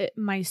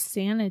 my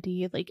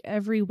sanity, like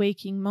every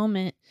waking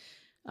moment,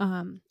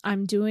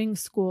 I'm doing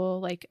school,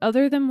 like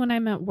other than when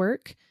I'm at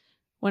work,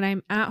 when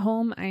I'm at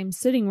home, I'm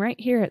sitting right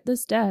here at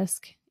this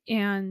desk.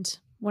 And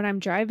when I'm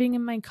driving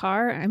in my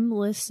car, I'm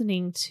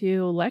listening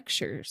to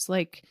lectures.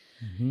 Like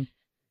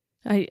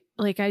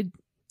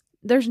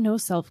there's no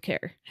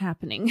self-care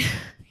happening,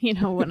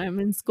 when I'm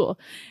in school.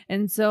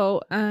 And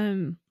so,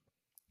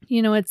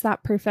 it's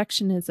that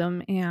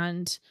perfectionism.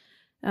 And,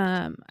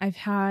 I've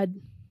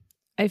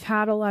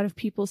had a lot of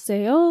people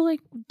say, oh, like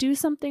do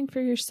something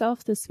for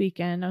yourself this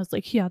weekend. I was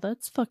like, yeah,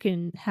 that's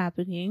fucking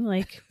happening.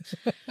 Like,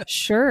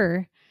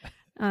 sure.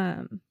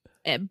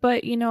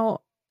 But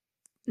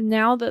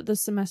now that the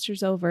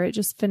semester's over, it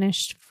just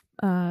finished,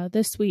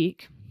 this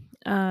week.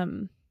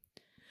 I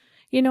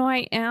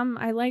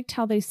liked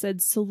how they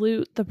said,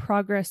 salute the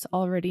progress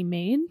already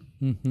made,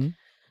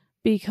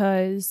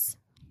 because,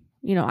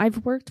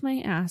 I've worked my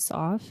ass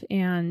off,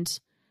 and,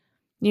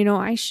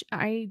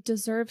 I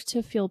deserve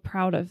to feel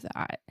proud of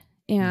that.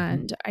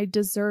 And I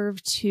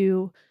deserve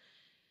to,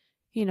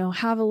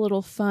 have a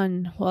little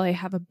fun while I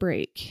have a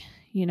break,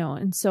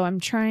 and so I'm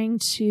trying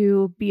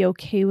to be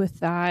okay with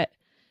that.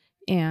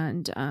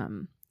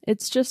 And,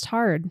 it's just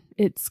hard.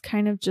 It's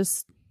kind of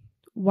just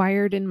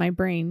wired in my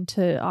brain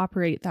to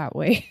operate that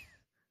way.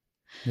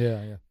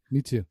 Yeah.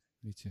 Me too.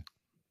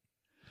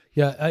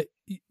 Yeah.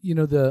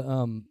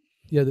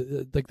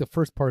 The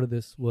first part of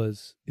this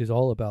is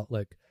all about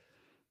like,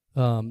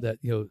 that,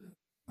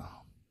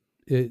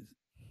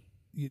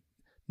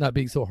 not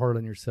being so hard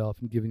on yourself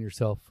and giving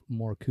yourself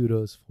more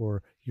kudos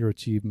for your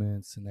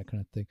achievements and that kind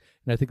of thing.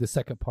 And I think the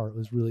second part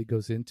really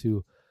goes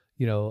into,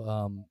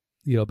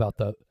 about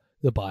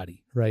the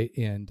body, right?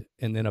 And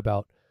then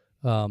about,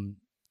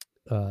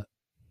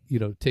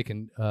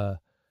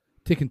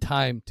 taking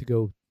time to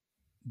go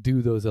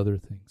do those other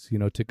things,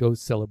 to go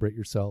celebrate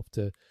yourself,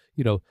 to,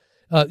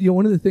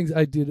 one of the things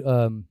I did,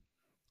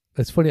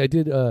 it's funny, I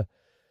did,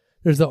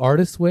 there's The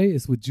Artist's Way,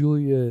 is with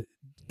Julia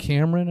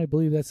Cameron, I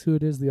believe that's who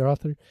it is, the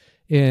author.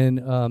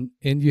 And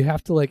you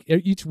have to like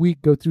each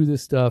week go through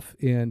this stuff.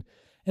 And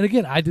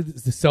again, I did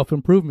the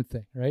self-improvement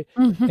thing, right?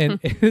 And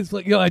it's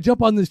like, I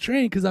jump on this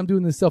train because I'm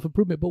doing this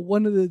self-improvement. But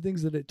one of the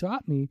things that it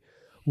taught me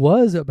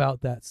was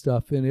about that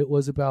stuff. And it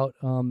was about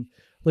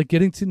like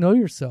getting to know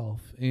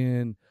yourself.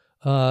 And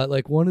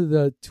like one of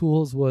the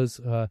tools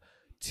was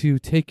to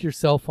take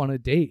yourself on a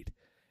date.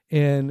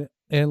 And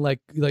like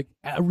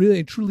really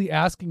and truly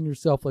asking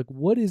yourself, like,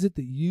 what is it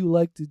that you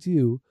like to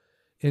do?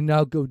 And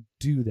now go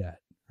do that,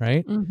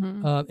 right?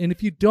 And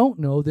if you don't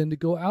know, then to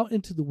go out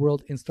into the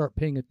world and start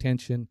paying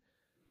attention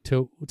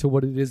to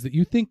what it is that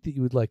you think that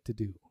you would like to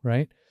do,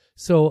 right?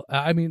 So,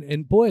 I mean,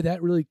 and boy,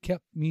 that really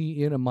kept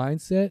me in a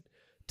mindset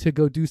to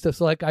go do stuff.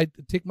 So like I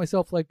take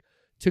myself like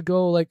to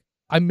go, like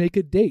I make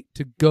a date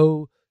to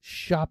go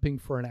shopping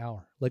for an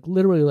hour, like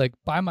literally like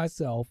by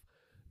myself,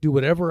 do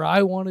whatever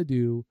I want to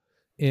do.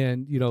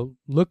 And,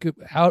 look at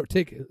how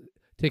take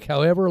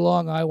however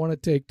long I want to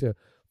take to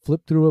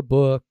flip through a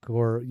book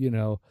or,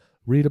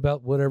 read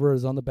about whatever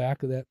is on the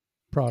back of that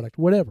product,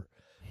 whatever,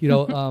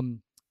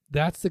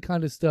 that's the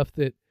kind of stuff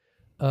that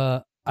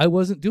I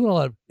wasn't doing a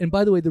lot of. And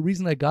by the way, the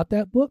reason I got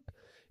that book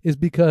is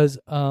because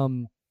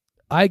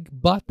I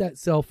bought that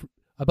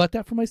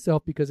for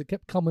myself because it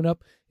kept coming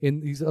up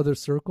in these other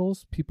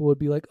circles. People would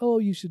be like, oh,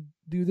 you should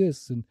do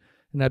this. And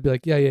I'd be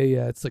like, yeah.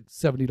 It's like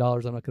 $70.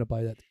 I'm not going to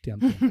buy that damn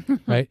thing,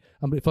 right?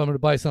 If I'm going to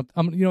buy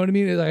something, you know what I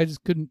mean? I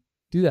just couldn't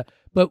do that.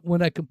 But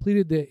when I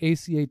completed the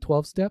ACA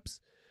 12 steps,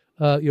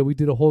 we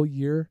did a whole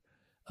year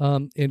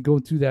and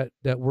going through that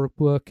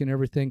workbook and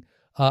everything.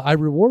 I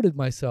rewarded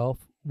myself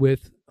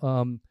with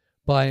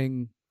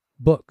buying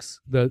books.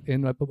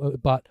 And I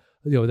bought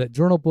that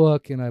journal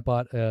book, and I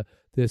bought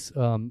this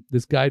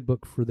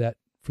guidebook for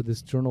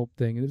this journal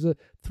thing. And it was a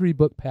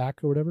 3-book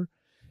pack or whatever.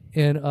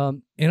 And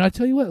I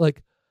tell you what,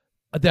 like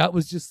that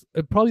was just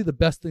probably the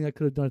best thing I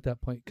could have done at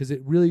that point, because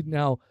it really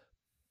now,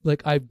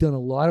 like I've done a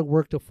lot of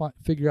work to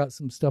figure out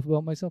some stuff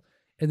about myself.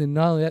 And then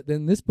not only that,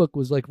 then this book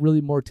was like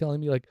really more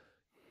telling me like,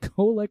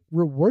 go like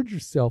reward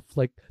yourself,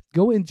 like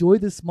go enjoy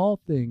the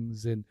small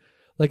things. And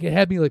like it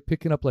had me like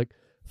picking up like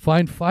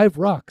find 5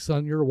 rocks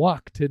on your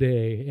walk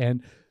today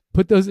and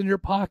put those in your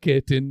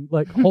pocket and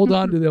like hold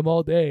on to them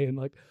all day. And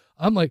like,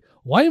 I'm like,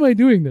 why am I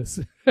doing this?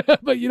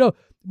 But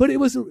but it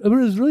was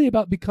really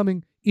about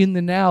becoming in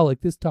the now, like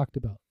this talked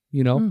about,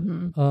 it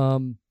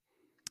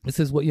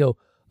says what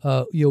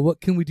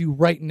can we do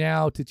right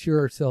now to cheer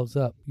ourselves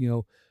up,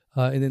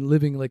 and then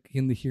living like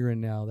in the here and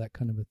now, that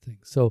kind of a thing.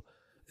 So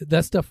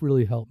that stuff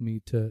really helped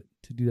me to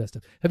do that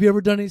stuff. Have you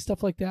ever done any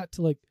stuff like that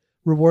to like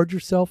reward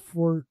yourself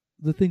for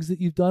the things that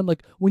you've done?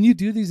 Like when you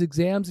do these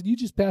exams and you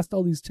just passed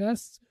all these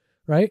tests,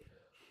 right?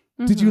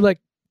 Did you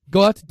like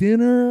go out to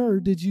dinner, or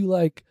did you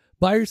like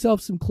buy yourself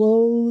some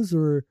clothes,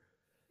 or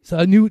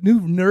a new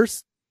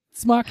nurse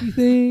smocky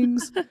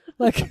things.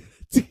 Like,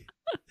 you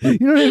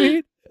know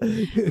what I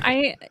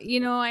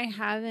mean? I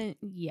haven't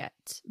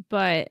yet,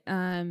 but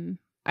I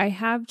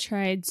have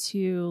tried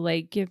to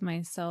like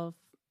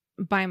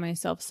buy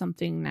myself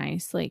something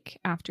nice like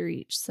after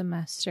each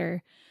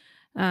semester.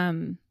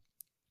 Because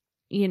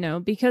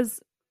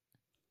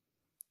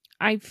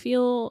I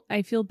feel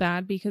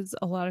bad because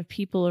a lot of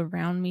people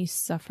around me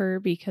suffer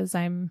because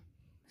I'm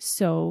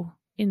so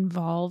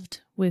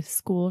involved with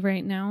school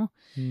right now.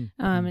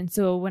 And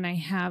so when I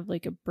have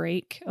like a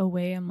break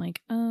away, I'm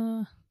like,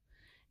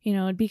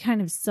 it'd be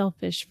kind of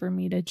selfish for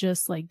me to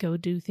just like go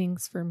do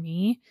things for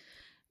me.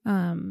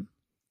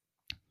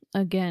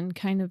 Again,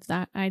 kind of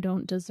that I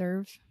don't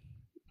deserve.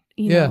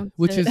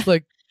 Which is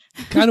like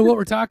kind of what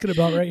we're talking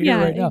about right here,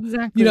 right now.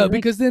 Exactly.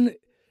 Because then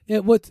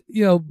but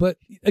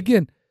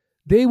again,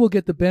 they will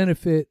get the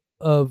benefit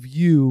of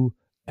you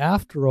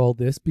after all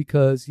this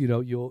because,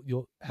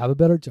 you'll have a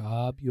better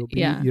job. You'll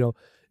be,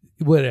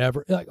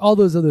 whatever, like all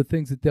those other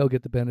things that they'll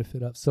get the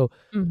benefit of. So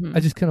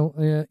I just kind of,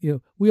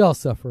 we all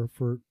suffer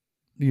for,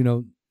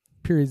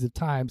 periods of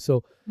time.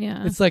 So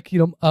it's like, I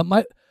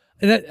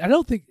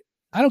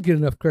don't get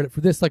enough credit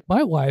for this. Like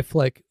my wife,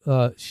 like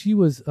she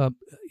was,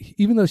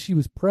 even though she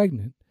was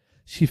pregnant,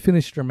 she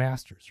finished her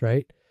master's,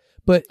 right?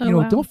 But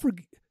wow.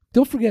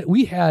 don't forget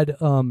we had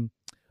 3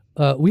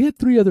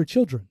 other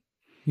children,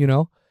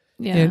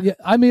 and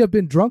I may have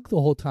been drunk the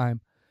whole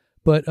time,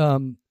 but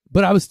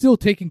I was still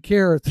taking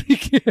care of 3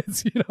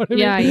 kids. You know what I mean?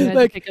 Yeah, you had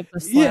to pick up the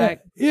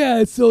slack.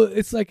 Yeah. So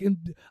it's like,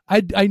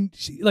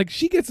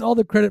 she gets all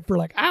the credit for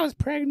like I was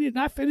pregnant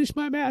and I finished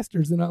my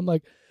master's, and I'm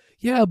like,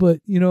 yeah, but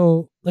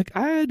like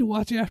I had to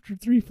watch after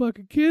 3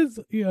 fucking kids,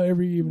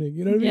 every evening.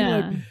 You know what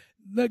I mean?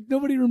 Like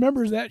nobody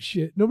remembers that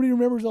shit. Nobody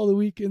remembers all the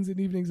weekends and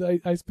evenings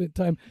I spent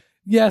time.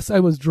 Yes, I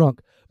was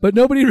drunk, but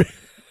nobody.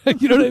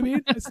 You know what I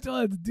mean? I still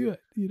had to do it.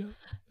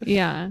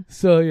 Yeah.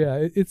 So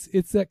yeah,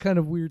 it's that kind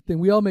of weird thing.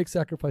 We all make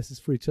sacrifices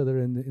for each other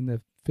in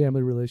the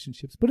family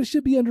relationships, but it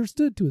should be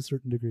understood to a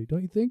certain degree,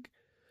 don't you think?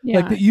 Yeah.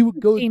 Like that you would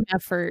go team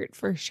effort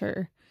for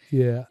sure.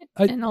 Yeah.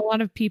 And a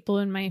lot of people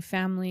in my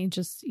family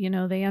just,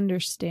 they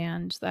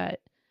understand that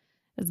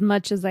as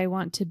much as I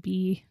want to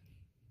be,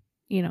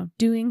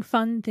 doing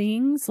fun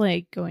things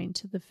like going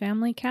to the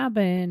family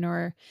cabin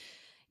or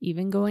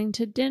even going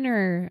to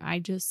dinner,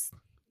 I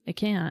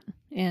can't.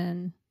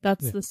 And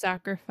that's the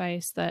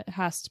sacrifice that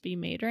has to be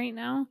made right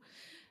now.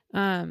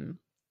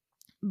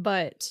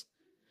 But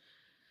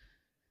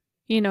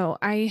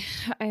I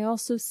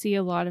also see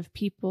a lot of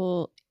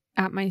people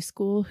at my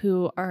school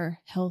who are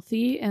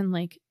healthy and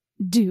like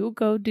do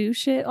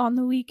shit on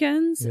the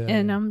weekends. Yeah.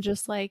 And I'm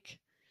just like,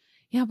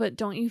 yeah, but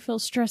don't you feel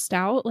stressed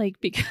out?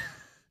 Like, because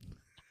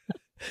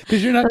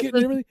you're not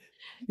getting everything.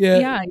 Yeah.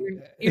 Yeah.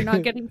 You're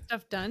not getting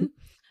stuff done.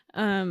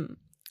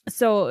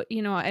 So,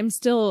 I'm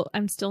still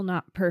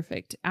not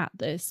perfect at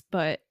this,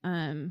 but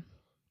I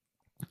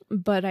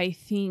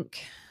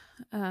think,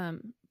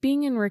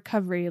 being in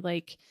recovery,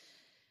 like,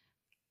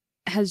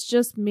 has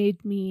just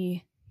made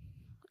me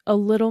a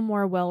little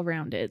more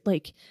well-rounded.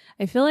 Like,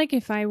 I feel like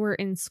if I were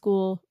in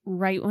school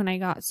right when I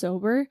got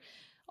sober,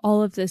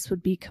 all of this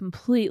would be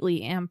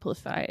completely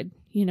amplified.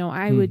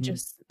 I would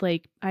just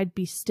like, I'd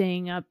be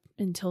staying up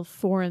until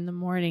 4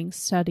 a.m.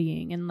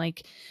 studying. And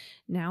like,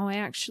 now I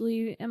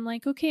actually am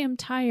like, okay, I'm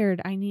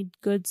tired. I need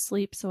good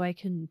sleep so I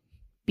can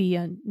be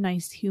a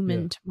nice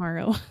human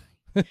tomorrow.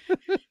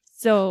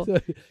 So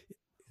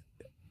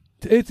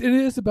it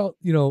is about,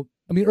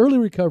 early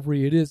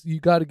recovery, it is, you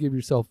got to give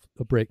yourself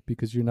a break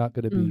because you're not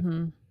going to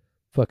be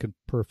fucking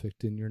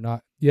perfect, and you're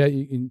not,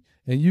 and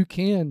you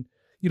can,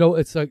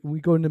 it's like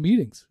we go into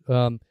meetings,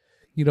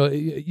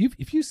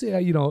 if you say,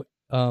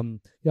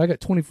 I got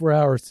 24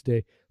 hours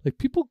today, like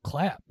people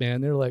clap,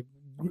 man. They're like,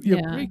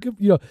 great,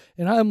 good,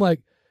 and I'm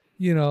like,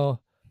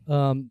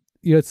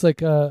 it's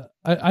like,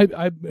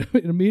 I'm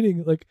in a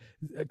meeting, like,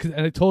 and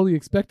I totally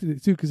expected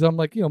it too. Cause I'm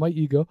like, my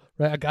ego,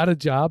 right? I got a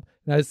job,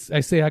 and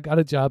I say I got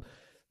a job.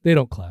 They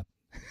don't clap.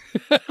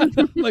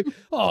 Like,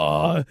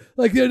 oh,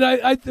 like, and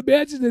I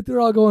imagine that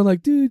they're all going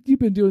like, dude, you've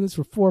been doing this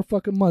for 4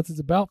 fucking months. It's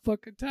about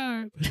fucking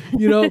time,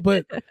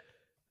 but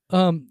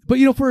for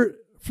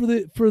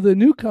the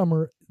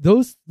newcomer,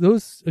 those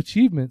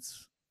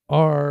achievements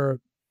they're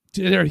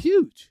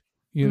huge,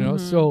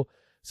 so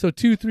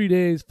 2-3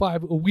 days,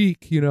 5 a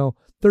week,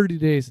 30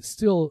 days, it's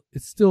still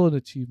an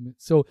achievement.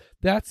 So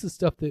that's the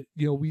stuff that,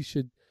 you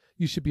should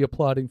be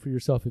applauding for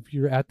yourself if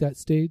you're at that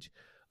stage.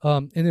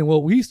 And then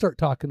what we start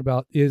talking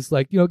about is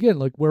like, again,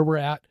 like where we're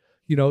at,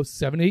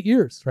 7-8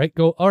 years, right?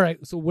 Go, all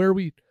right. So where are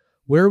we,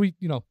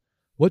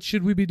 what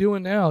should we be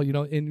doing now?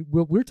 And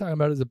what we're talking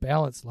about is a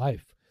balanced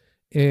life.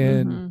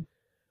 And,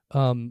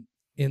 and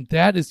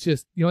that is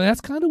just,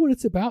 that's kind of what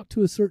it's about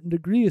to a certain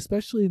degree,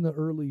 especially in the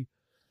early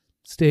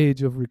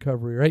stage of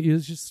recovery, right? You're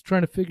just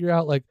trying to figure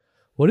out like,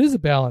 what is a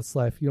balanced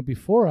life?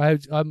 Before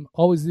I'm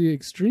always the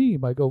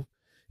extreme. I go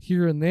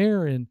here and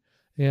there, and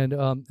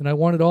I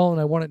want it all,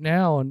 and I want it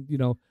now, and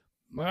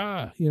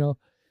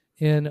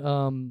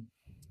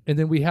and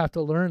then we have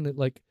to learn that,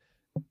 like,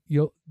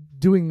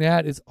 doing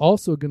that is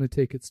also going to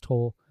take its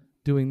toll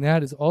doing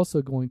that is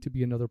also going to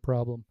be another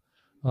problem.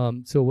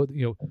 So what,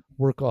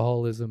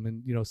 workaholism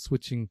and,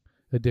 switching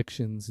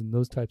addictions and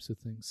those types of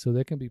things. So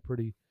that can be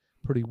pretty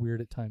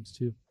weird at times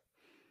too.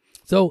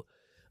 So,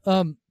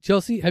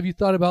 Chelsea, have you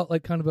thought about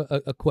like kind of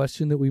a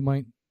question that we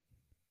might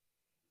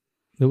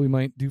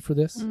do for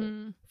this,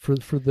 for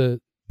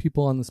the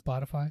people on the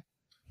Spotify?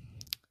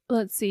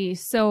 Let's see.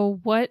 So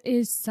what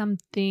is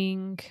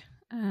something,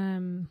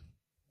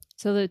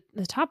 so the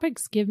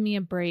topics give me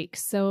a break.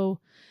 So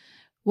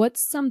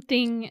what's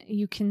something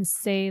you can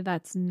say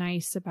that's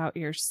nice about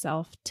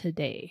yourself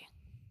today?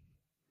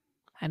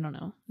 I don't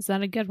know. Is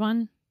that a good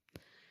one?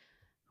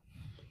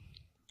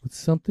 It's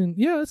something.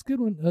 Yeah, that's a good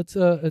one.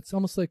 It's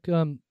almost like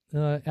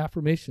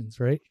affirmations,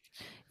 right?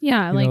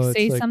 Yeah,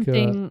 say like,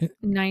 something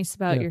nice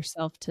about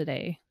yourself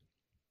today.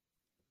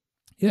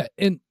 Yeah,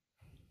 and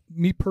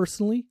me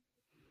personally,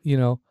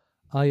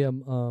 I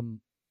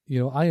am,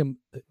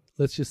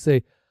 let's just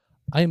say,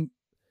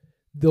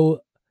 though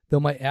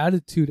my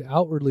attitude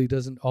outwardly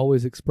doesn't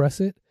always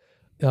express it,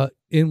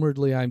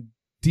 inwardly I'm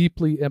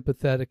deeply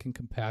empathetic and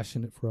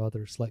compassionate for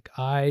others. Like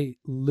I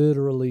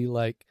literally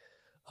I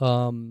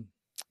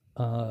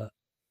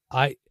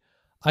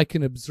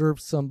can observe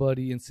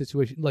somebody in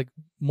situation, like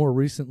more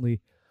recently,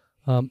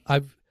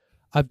 I've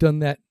done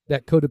that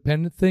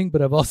codependent thing,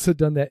 but I've also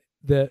done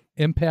the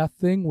empath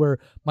thing where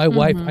my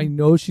wife, I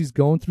know she's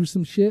going through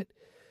some shit,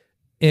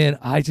 and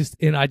I just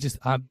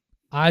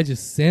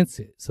sense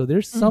it. So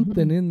there's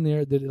something in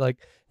there that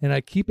and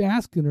I keep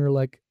asking her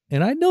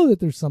and I know that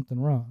there's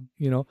something wrong,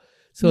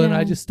 So then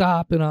I just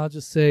stop and I'll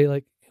just say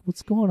hey,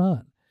 what's going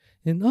on?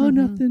 And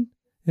nothing.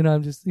 And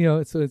I'm just,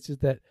 so it's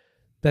just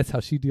that's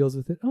how she deals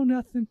with it. Oh,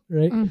 nothing.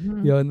 Right.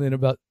 And then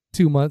about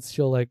 2 months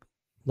she'll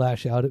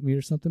lash out at me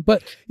or something.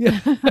 But yeah,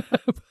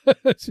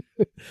 but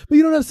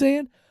you know what I'm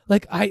saying?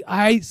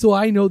 So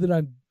I know that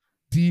I'm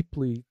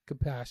deeply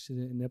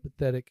compassionate and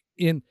empathetic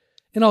and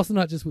also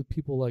not just with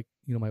people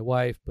my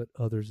wife, but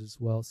others as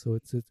well. So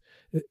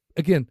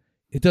again,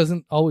 it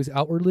doesn't always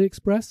outwardly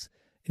express.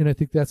 And I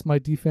think that's my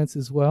defense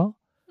as well.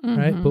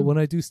 Right. But when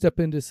I do step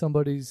into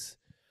somebody's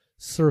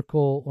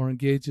circle or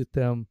engage with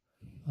them,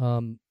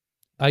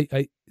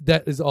 I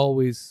that is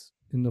always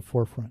in the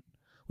forefront.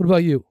 What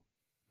about you?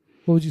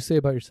 What would you say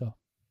about yourself?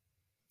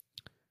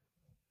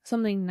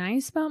 Something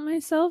nice about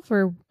myself,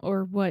 or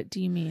what do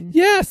you mean?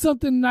 Yeah,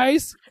 something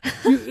nice.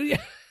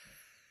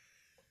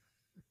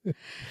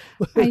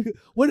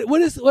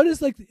 What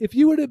is if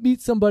you were to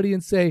meet somebody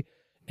and say,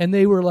 and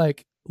they were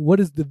like, what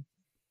is the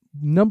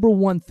number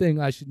one thing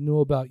I should know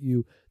about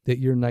you that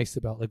you're nice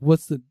about?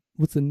 What's the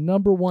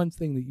number one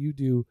thing that you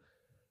do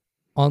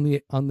on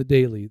the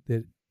daily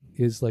that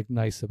is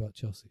nice about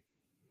Chelsea?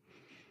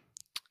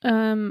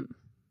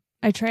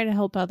 I try to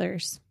help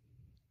others,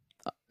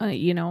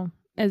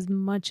 as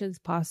much as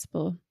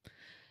possible.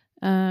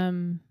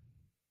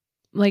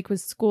 With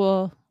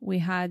school, we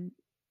had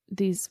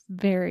these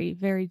very,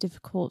 very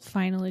difficult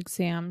final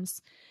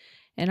exams,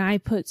 and I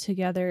put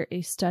together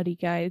a study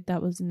guide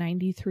that was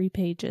 93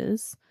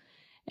 pages,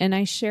 and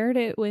I shared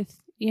it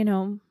with,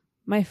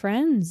 my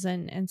friends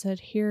and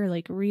said, here,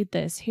 read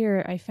this.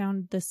 Here, I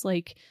found this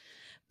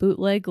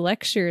bootleg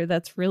lecture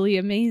that's really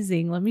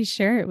amazing. Let me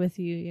share it with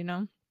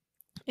you,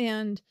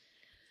 And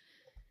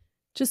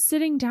just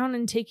sitting down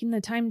and taking the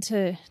time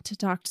to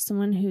talk to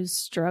someone who's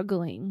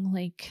struggling,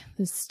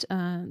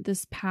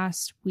 this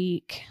past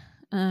week.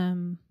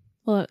 It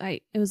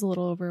was a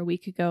little over a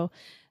week ago.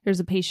 There's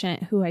a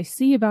patient who I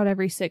see about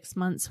every 6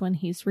 months when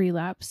he's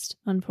relapsed,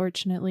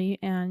 unfortunately.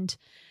 And,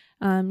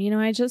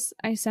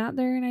 I sat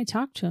there and I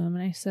talked to him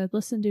and I said,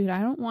 listen, dude,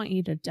 I don't want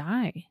you to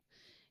die.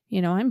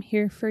 I'm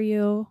here for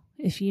you.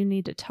 If you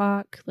need to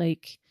talk,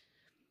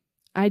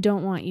 I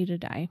don't want you to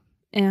die.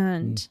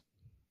 And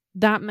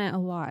that meant a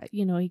lot.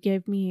 He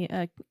gave me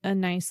a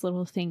nice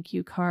little thank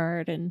you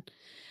card, and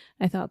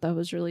I thought that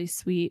was really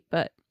sweet.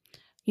 But,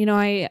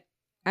 I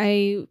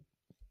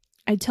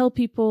tell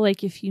people,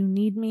 if you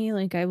need me,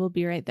 I will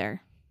be right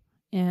there.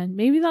 And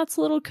maybe that's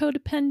a little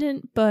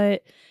codependent,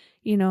 but,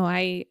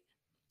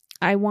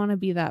 I want to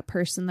be that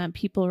person that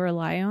people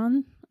rely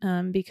on,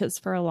 because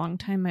for a long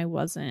time I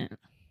wasn't.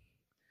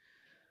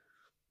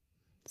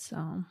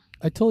 So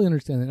I totally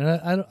understand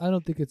that, and I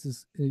don't think it's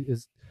as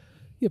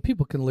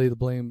people can lay the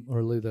blame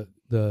or lay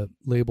the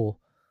label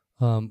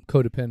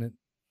codependent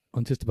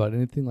on just about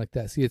anything like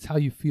that. See, it's how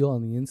you feel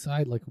on the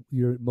inside,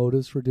 your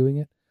motives for doing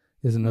it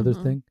is another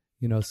thing.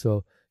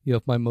 So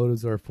if my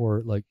motives are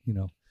for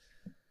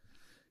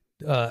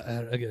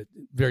I get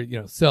very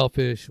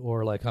selfish,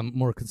 or I'm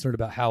more concerned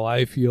about how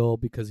I feel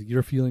because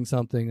you're feeling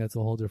something, that's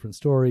a whole different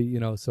story.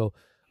 So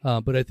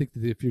but I think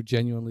that if you're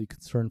genuinely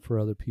concerned for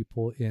other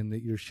people and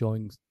that you're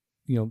showing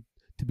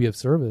to be of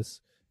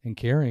service and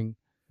caring,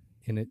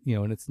 and it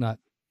and it's not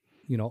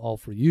all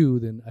for you,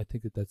 then I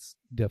think that's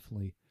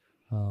definitely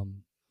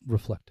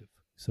reflective.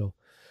 So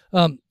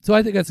I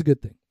think that's a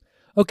good thing.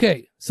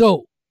 Okay,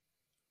 so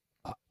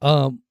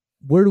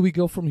where do we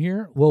go from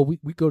here? Well,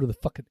 we go to the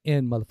fucking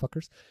end,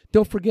 motherfuckers.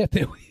 Don't forget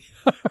that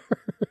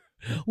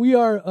we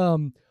are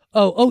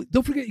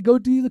Don't forget, go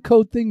do the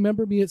code thing.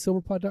 Remember me at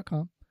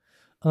silverpod.com.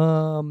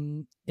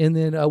 And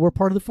then we're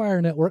part of the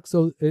Fire Network.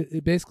 So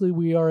basically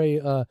we are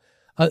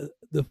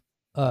the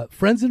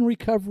Friends in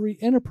Recovery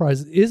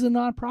Enterprise is a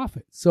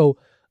nonprofit. So,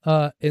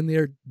 and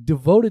they're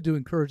devoted to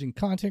encouraging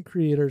content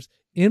creators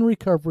in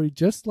recovery,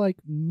 just like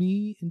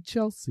me and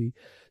Chelsea.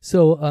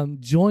 So,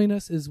 join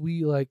us as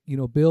we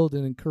build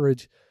and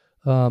encourage,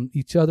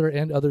 each other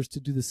and others to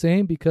do the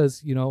same,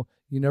 because, you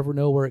never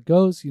know where it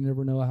goes. You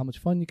never know how much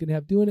fun you can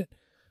have doing it.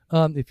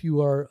 If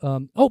you are,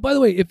 by the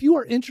way, if you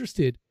are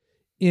interested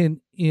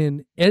in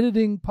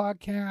editing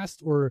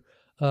podcast or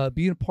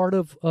being a part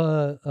of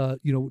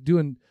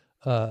doing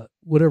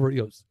whatever,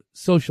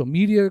 social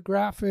media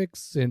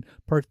graphics and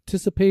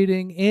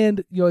participating,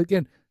 and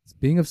again, it's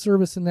being of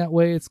service in that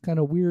way. It's kind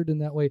of weird in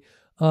that way.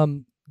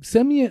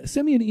 Send me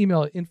an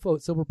email at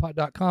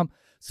info@silverpod.com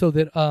so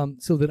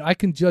that I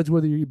can judge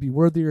whether you'd be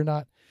worthy or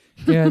not.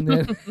 And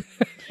then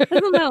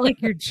isn't that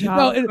like your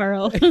job,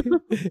 Carl?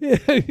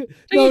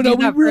 No,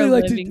 we really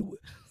like to.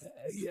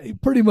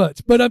 Pretty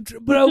much, but I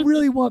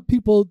really want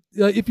people.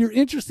 If you're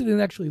interested in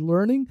actually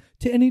learning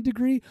to any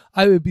degree,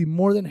 I would be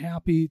more than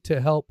happy to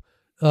help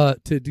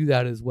to do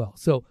that as well.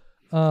 So,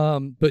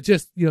 but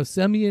just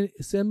send me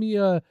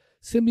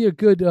a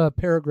good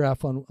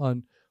paragraph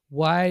on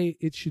why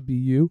it should be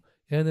you,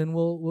 and then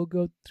we'll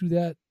go through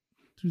that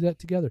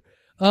together.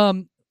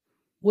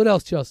 What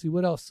else, Chelsea?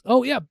 What else?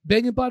 Oh yeah,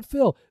 Banging Bod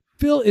Phil.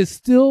 Phil is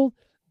still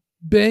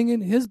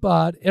banging his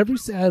bod every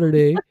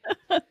Saturday.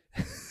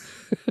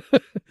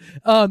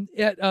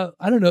 At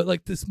I don't know,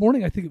 like this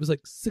morning I think it was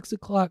like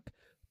 6:00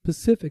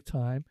 Pacific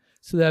time,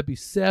 so that'd be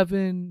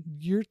 7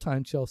 your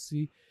time,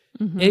 Chelsea.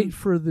 8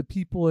 for the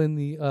people in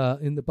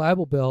the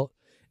Bible Belt,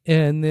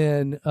 and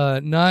then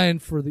 9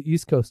 for the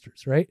East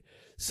Coasters, right?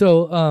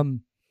 So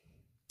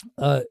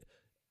I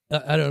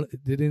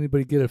don't. Did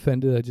anybody get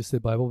offended? I just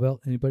said Bible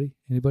Belt.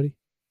 Anybody?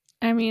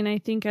 I mean, I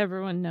think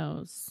everyone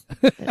knows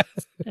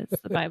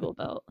it's the Bible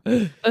Belt,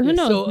 but who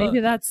knows? So,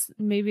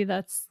 maybe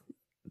that's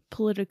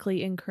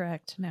politically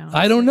incorrect now.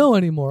 I don't know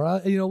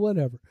anymore.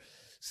 Whatever.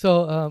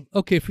 So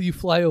okay, for you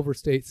flyover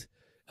states,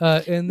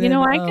 and then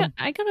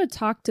I gotta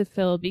talk to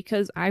Phil,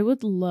 because I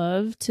would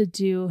love to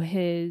do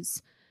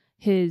his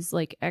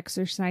like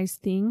exercise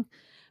thing,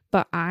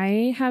 but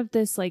I have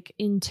this like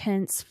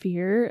intense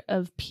fear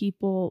of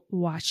people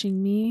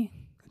watching me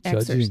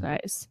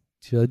exercise.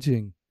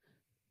 Judging.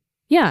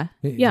 Yeah.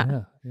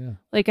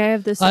 Like I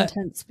have this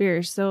intense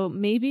fear, so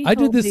maybe I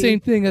did the same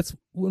thing. That's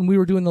when we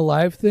were doing the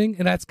live thing,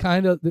 and that's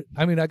kind of.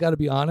 I mean, I got to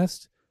be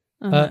honest.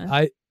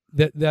 That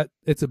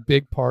it's a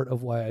big part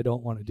of why I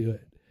don't want to do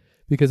it,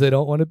 because I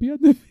don't want to be on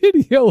the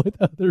video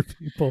with other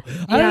people.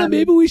 I don't know.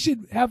 Maybe we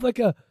should have like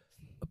a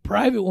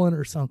private one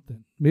or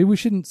something. Maybe we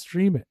shouldn't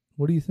stream it.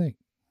 What do you think?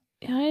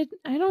 I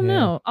don't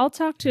know. I'll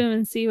talk to him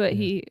and see what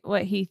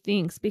he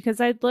thinks,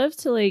 because I'd love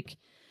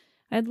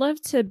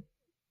to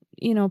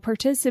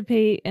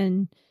participate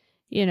and,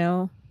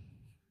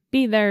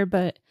 be there,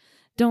 but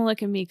don't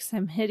look at me because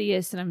I'm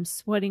hideous and I'm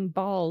sweating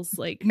balls.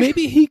 Like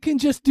maybe he can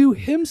just do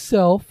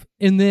himself,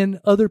 and then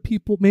other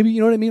people, maybe, you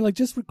know what I mean? Like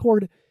just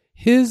record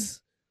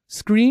his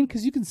screen,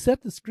 because you can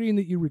set the screen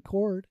that you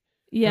record.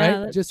 Yeah, right?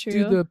 that's just true.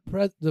 do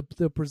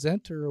the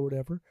presenter or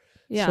whatever.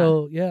 Yeah.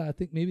 So yeah, I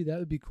think maybe that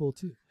would be cool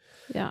too.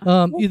 Yeah.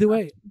 Either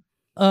way.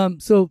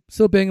 So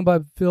Banging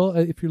Bob Phil,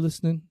 if you're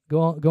listening,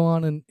 go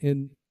on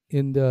and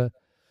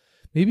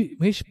maybe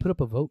you should put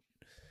up a vote.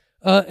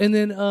 And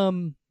then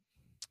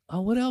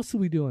what else are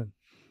we doing?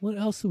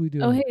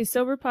 Oh, hey,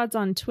 SoberPod's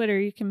on Twitter.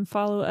 You can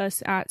follow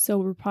us at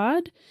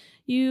SoberPod.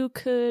 You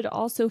could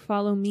also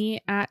follow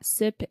me at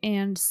Sip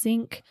and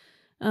Sync.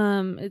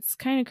 It's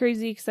kind of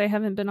crazy because I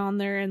haven't been on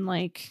there in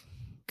like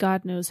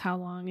God knows how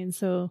long, and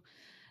so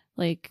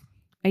like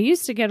I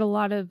used to get a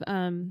lot of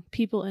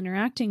people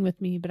interacting with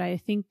me, but I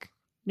think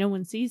no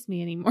one sees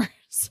me anymore.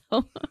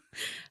 So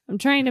I'm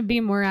trying to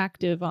be more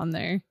active on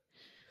there.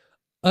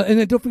 And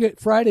then don't forget,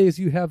 Fridays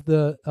you have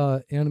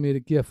the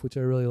animated GIF, which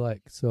I really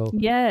like. So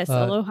yes,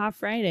 Aloha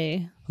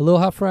Friday.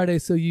 Aloha Friday.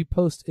 So you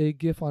post a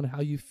GIF on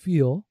how you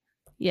feel.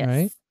 Yes.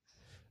 Right.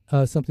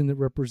 Something that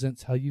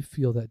represents how you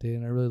feel that day,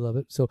 and I really love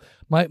it. So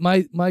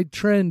my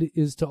trend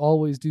is to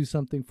always do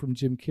something from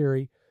Jim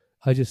Carrey.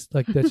 I just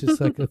like that's just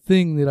like a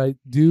thing that I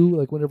do.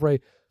 Like whenever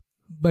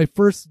my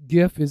first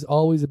GIF is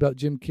always about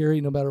Jim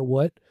Carrey, no matter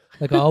what.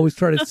 Like I always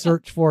try to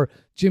search for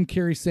Jim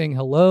Carrey saying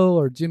hello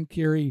or Jim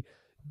Carrey,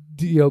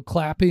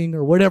 clapping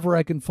or whatever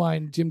I can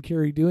find Jim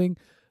Carrey doing.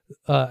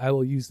 I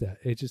will use that.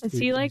 Is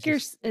he like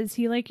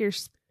your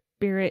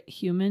spirit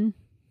human?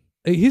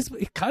 He's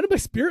kind of my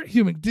spirit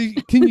human.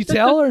 Can you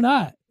tell or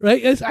not?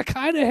 Right? I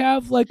kind of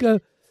have like a,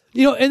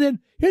 and then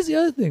here's the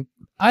other thing.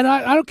 I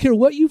don't care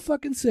what you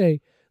fucking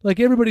say. Like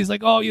everybody's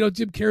like, oh,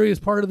 Jim Carrey is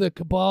part of the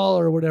cabal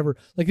or whatever.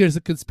 Like there's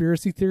a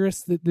conspiracy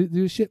theorist that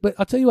do shit. But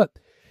I'll tell you what,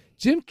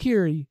 Jim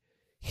Carrey,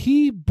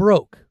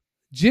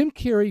 Jim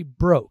Carrey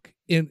broke.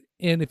 And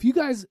if you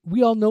guys,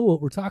 we all know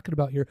what we're talking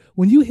about here.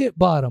 When you hit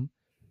bottom,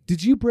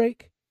 did you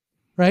break?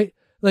 Right?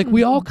 Like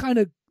we all kind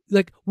of,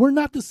 like we're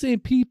not the same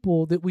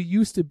people that we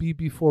used to be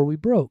before we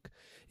broke.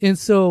 And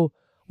so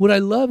what I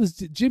love is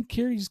that Jim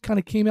Carrey just kind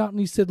of came out and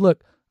he said,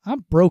 look,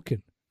 I'm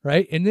broken.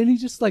 Right. And then he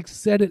just like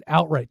said it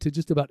outright to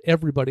just about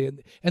everybody.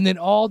 And then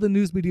all the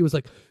news media was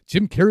like,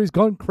 Jim Carrey's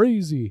gone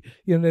crazy.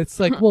 You know, it's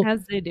like, well,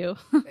 as they do.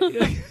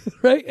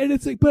 Right. And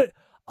it's like, but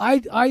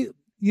I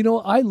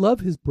love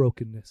his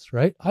brokenness.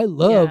 Right. I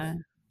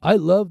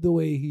love the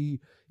way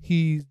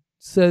he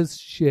says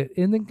shit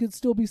and then can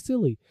still be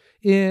silly.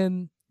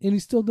 And he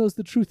still knows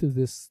the truth of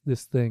this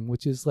thing,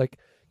 which is like,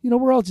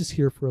 we're all just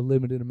here for a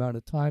limited amount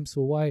of time.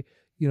 So why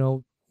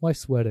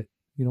sweat it?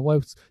 Why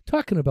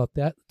talking about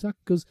that?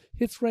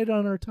 Hits right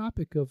on our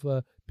topic of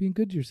being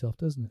good to yourself,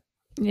 doesn't it?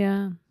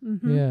 Yeah.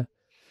 Mm-hmm. Yeah.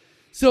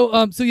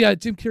 So yeah,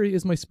 Jim Carrey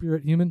is my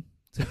spirit human.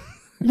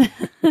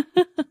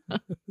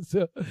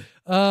 So,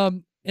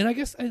 and I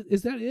guess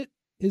is that it?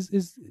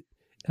 Is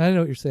I know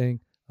what you're saying.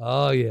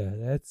 Oh yeah,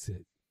 that's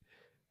it.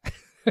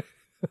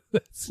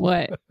 That's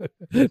what?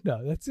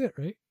 No, that's it,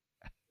 right?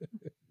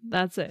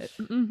 That's it.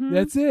 Mm-hmm.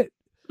 That's it.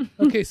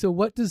 Okay, so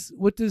what was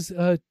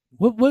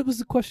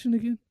the question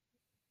again?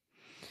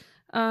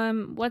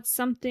 What's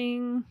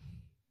something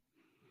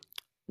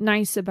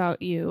nice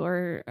about you,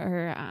 or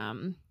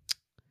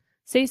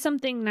say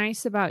something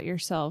nice about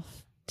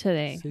yourself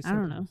today? I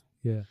don't know.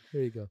 Yeah,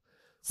 there you go.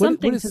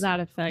 Something to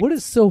that effect. What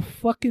is so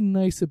fucking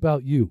nice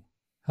about you?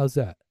 How's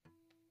that?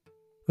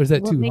 Or is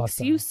that what too makes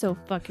hostile? you so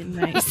fucking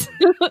nice?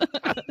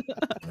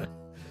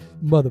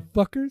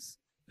 Motherfuckers.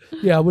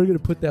 Yeah, we're gonna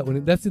put that one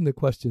in. That's in the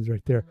questions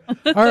right there.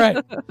 All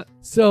right.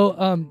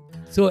 So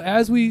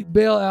as we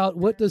bail out,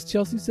 what does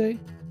Chelsea say?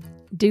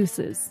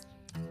 Deuces.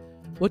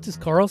 What does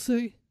Carl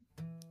say?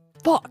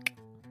 Fuck.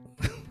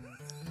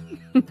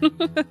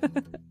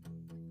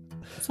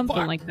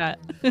 Something like that.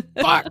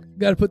 Fuck.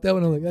 Gotta put that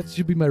one on. Like that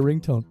should be my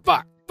ringtone.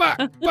 Fuck.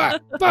 Fuck.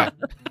 Fuck. Fuck.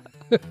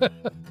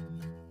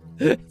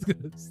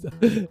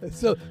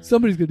 So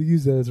somebody's gonna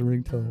use that as a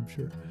ringtone, I'm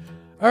sure.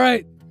 All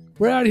right,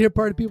 we're out of here,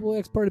 party people,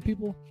 ex-party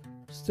people.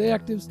 Stay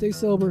active, stay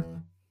sober.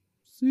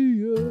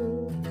 See ya.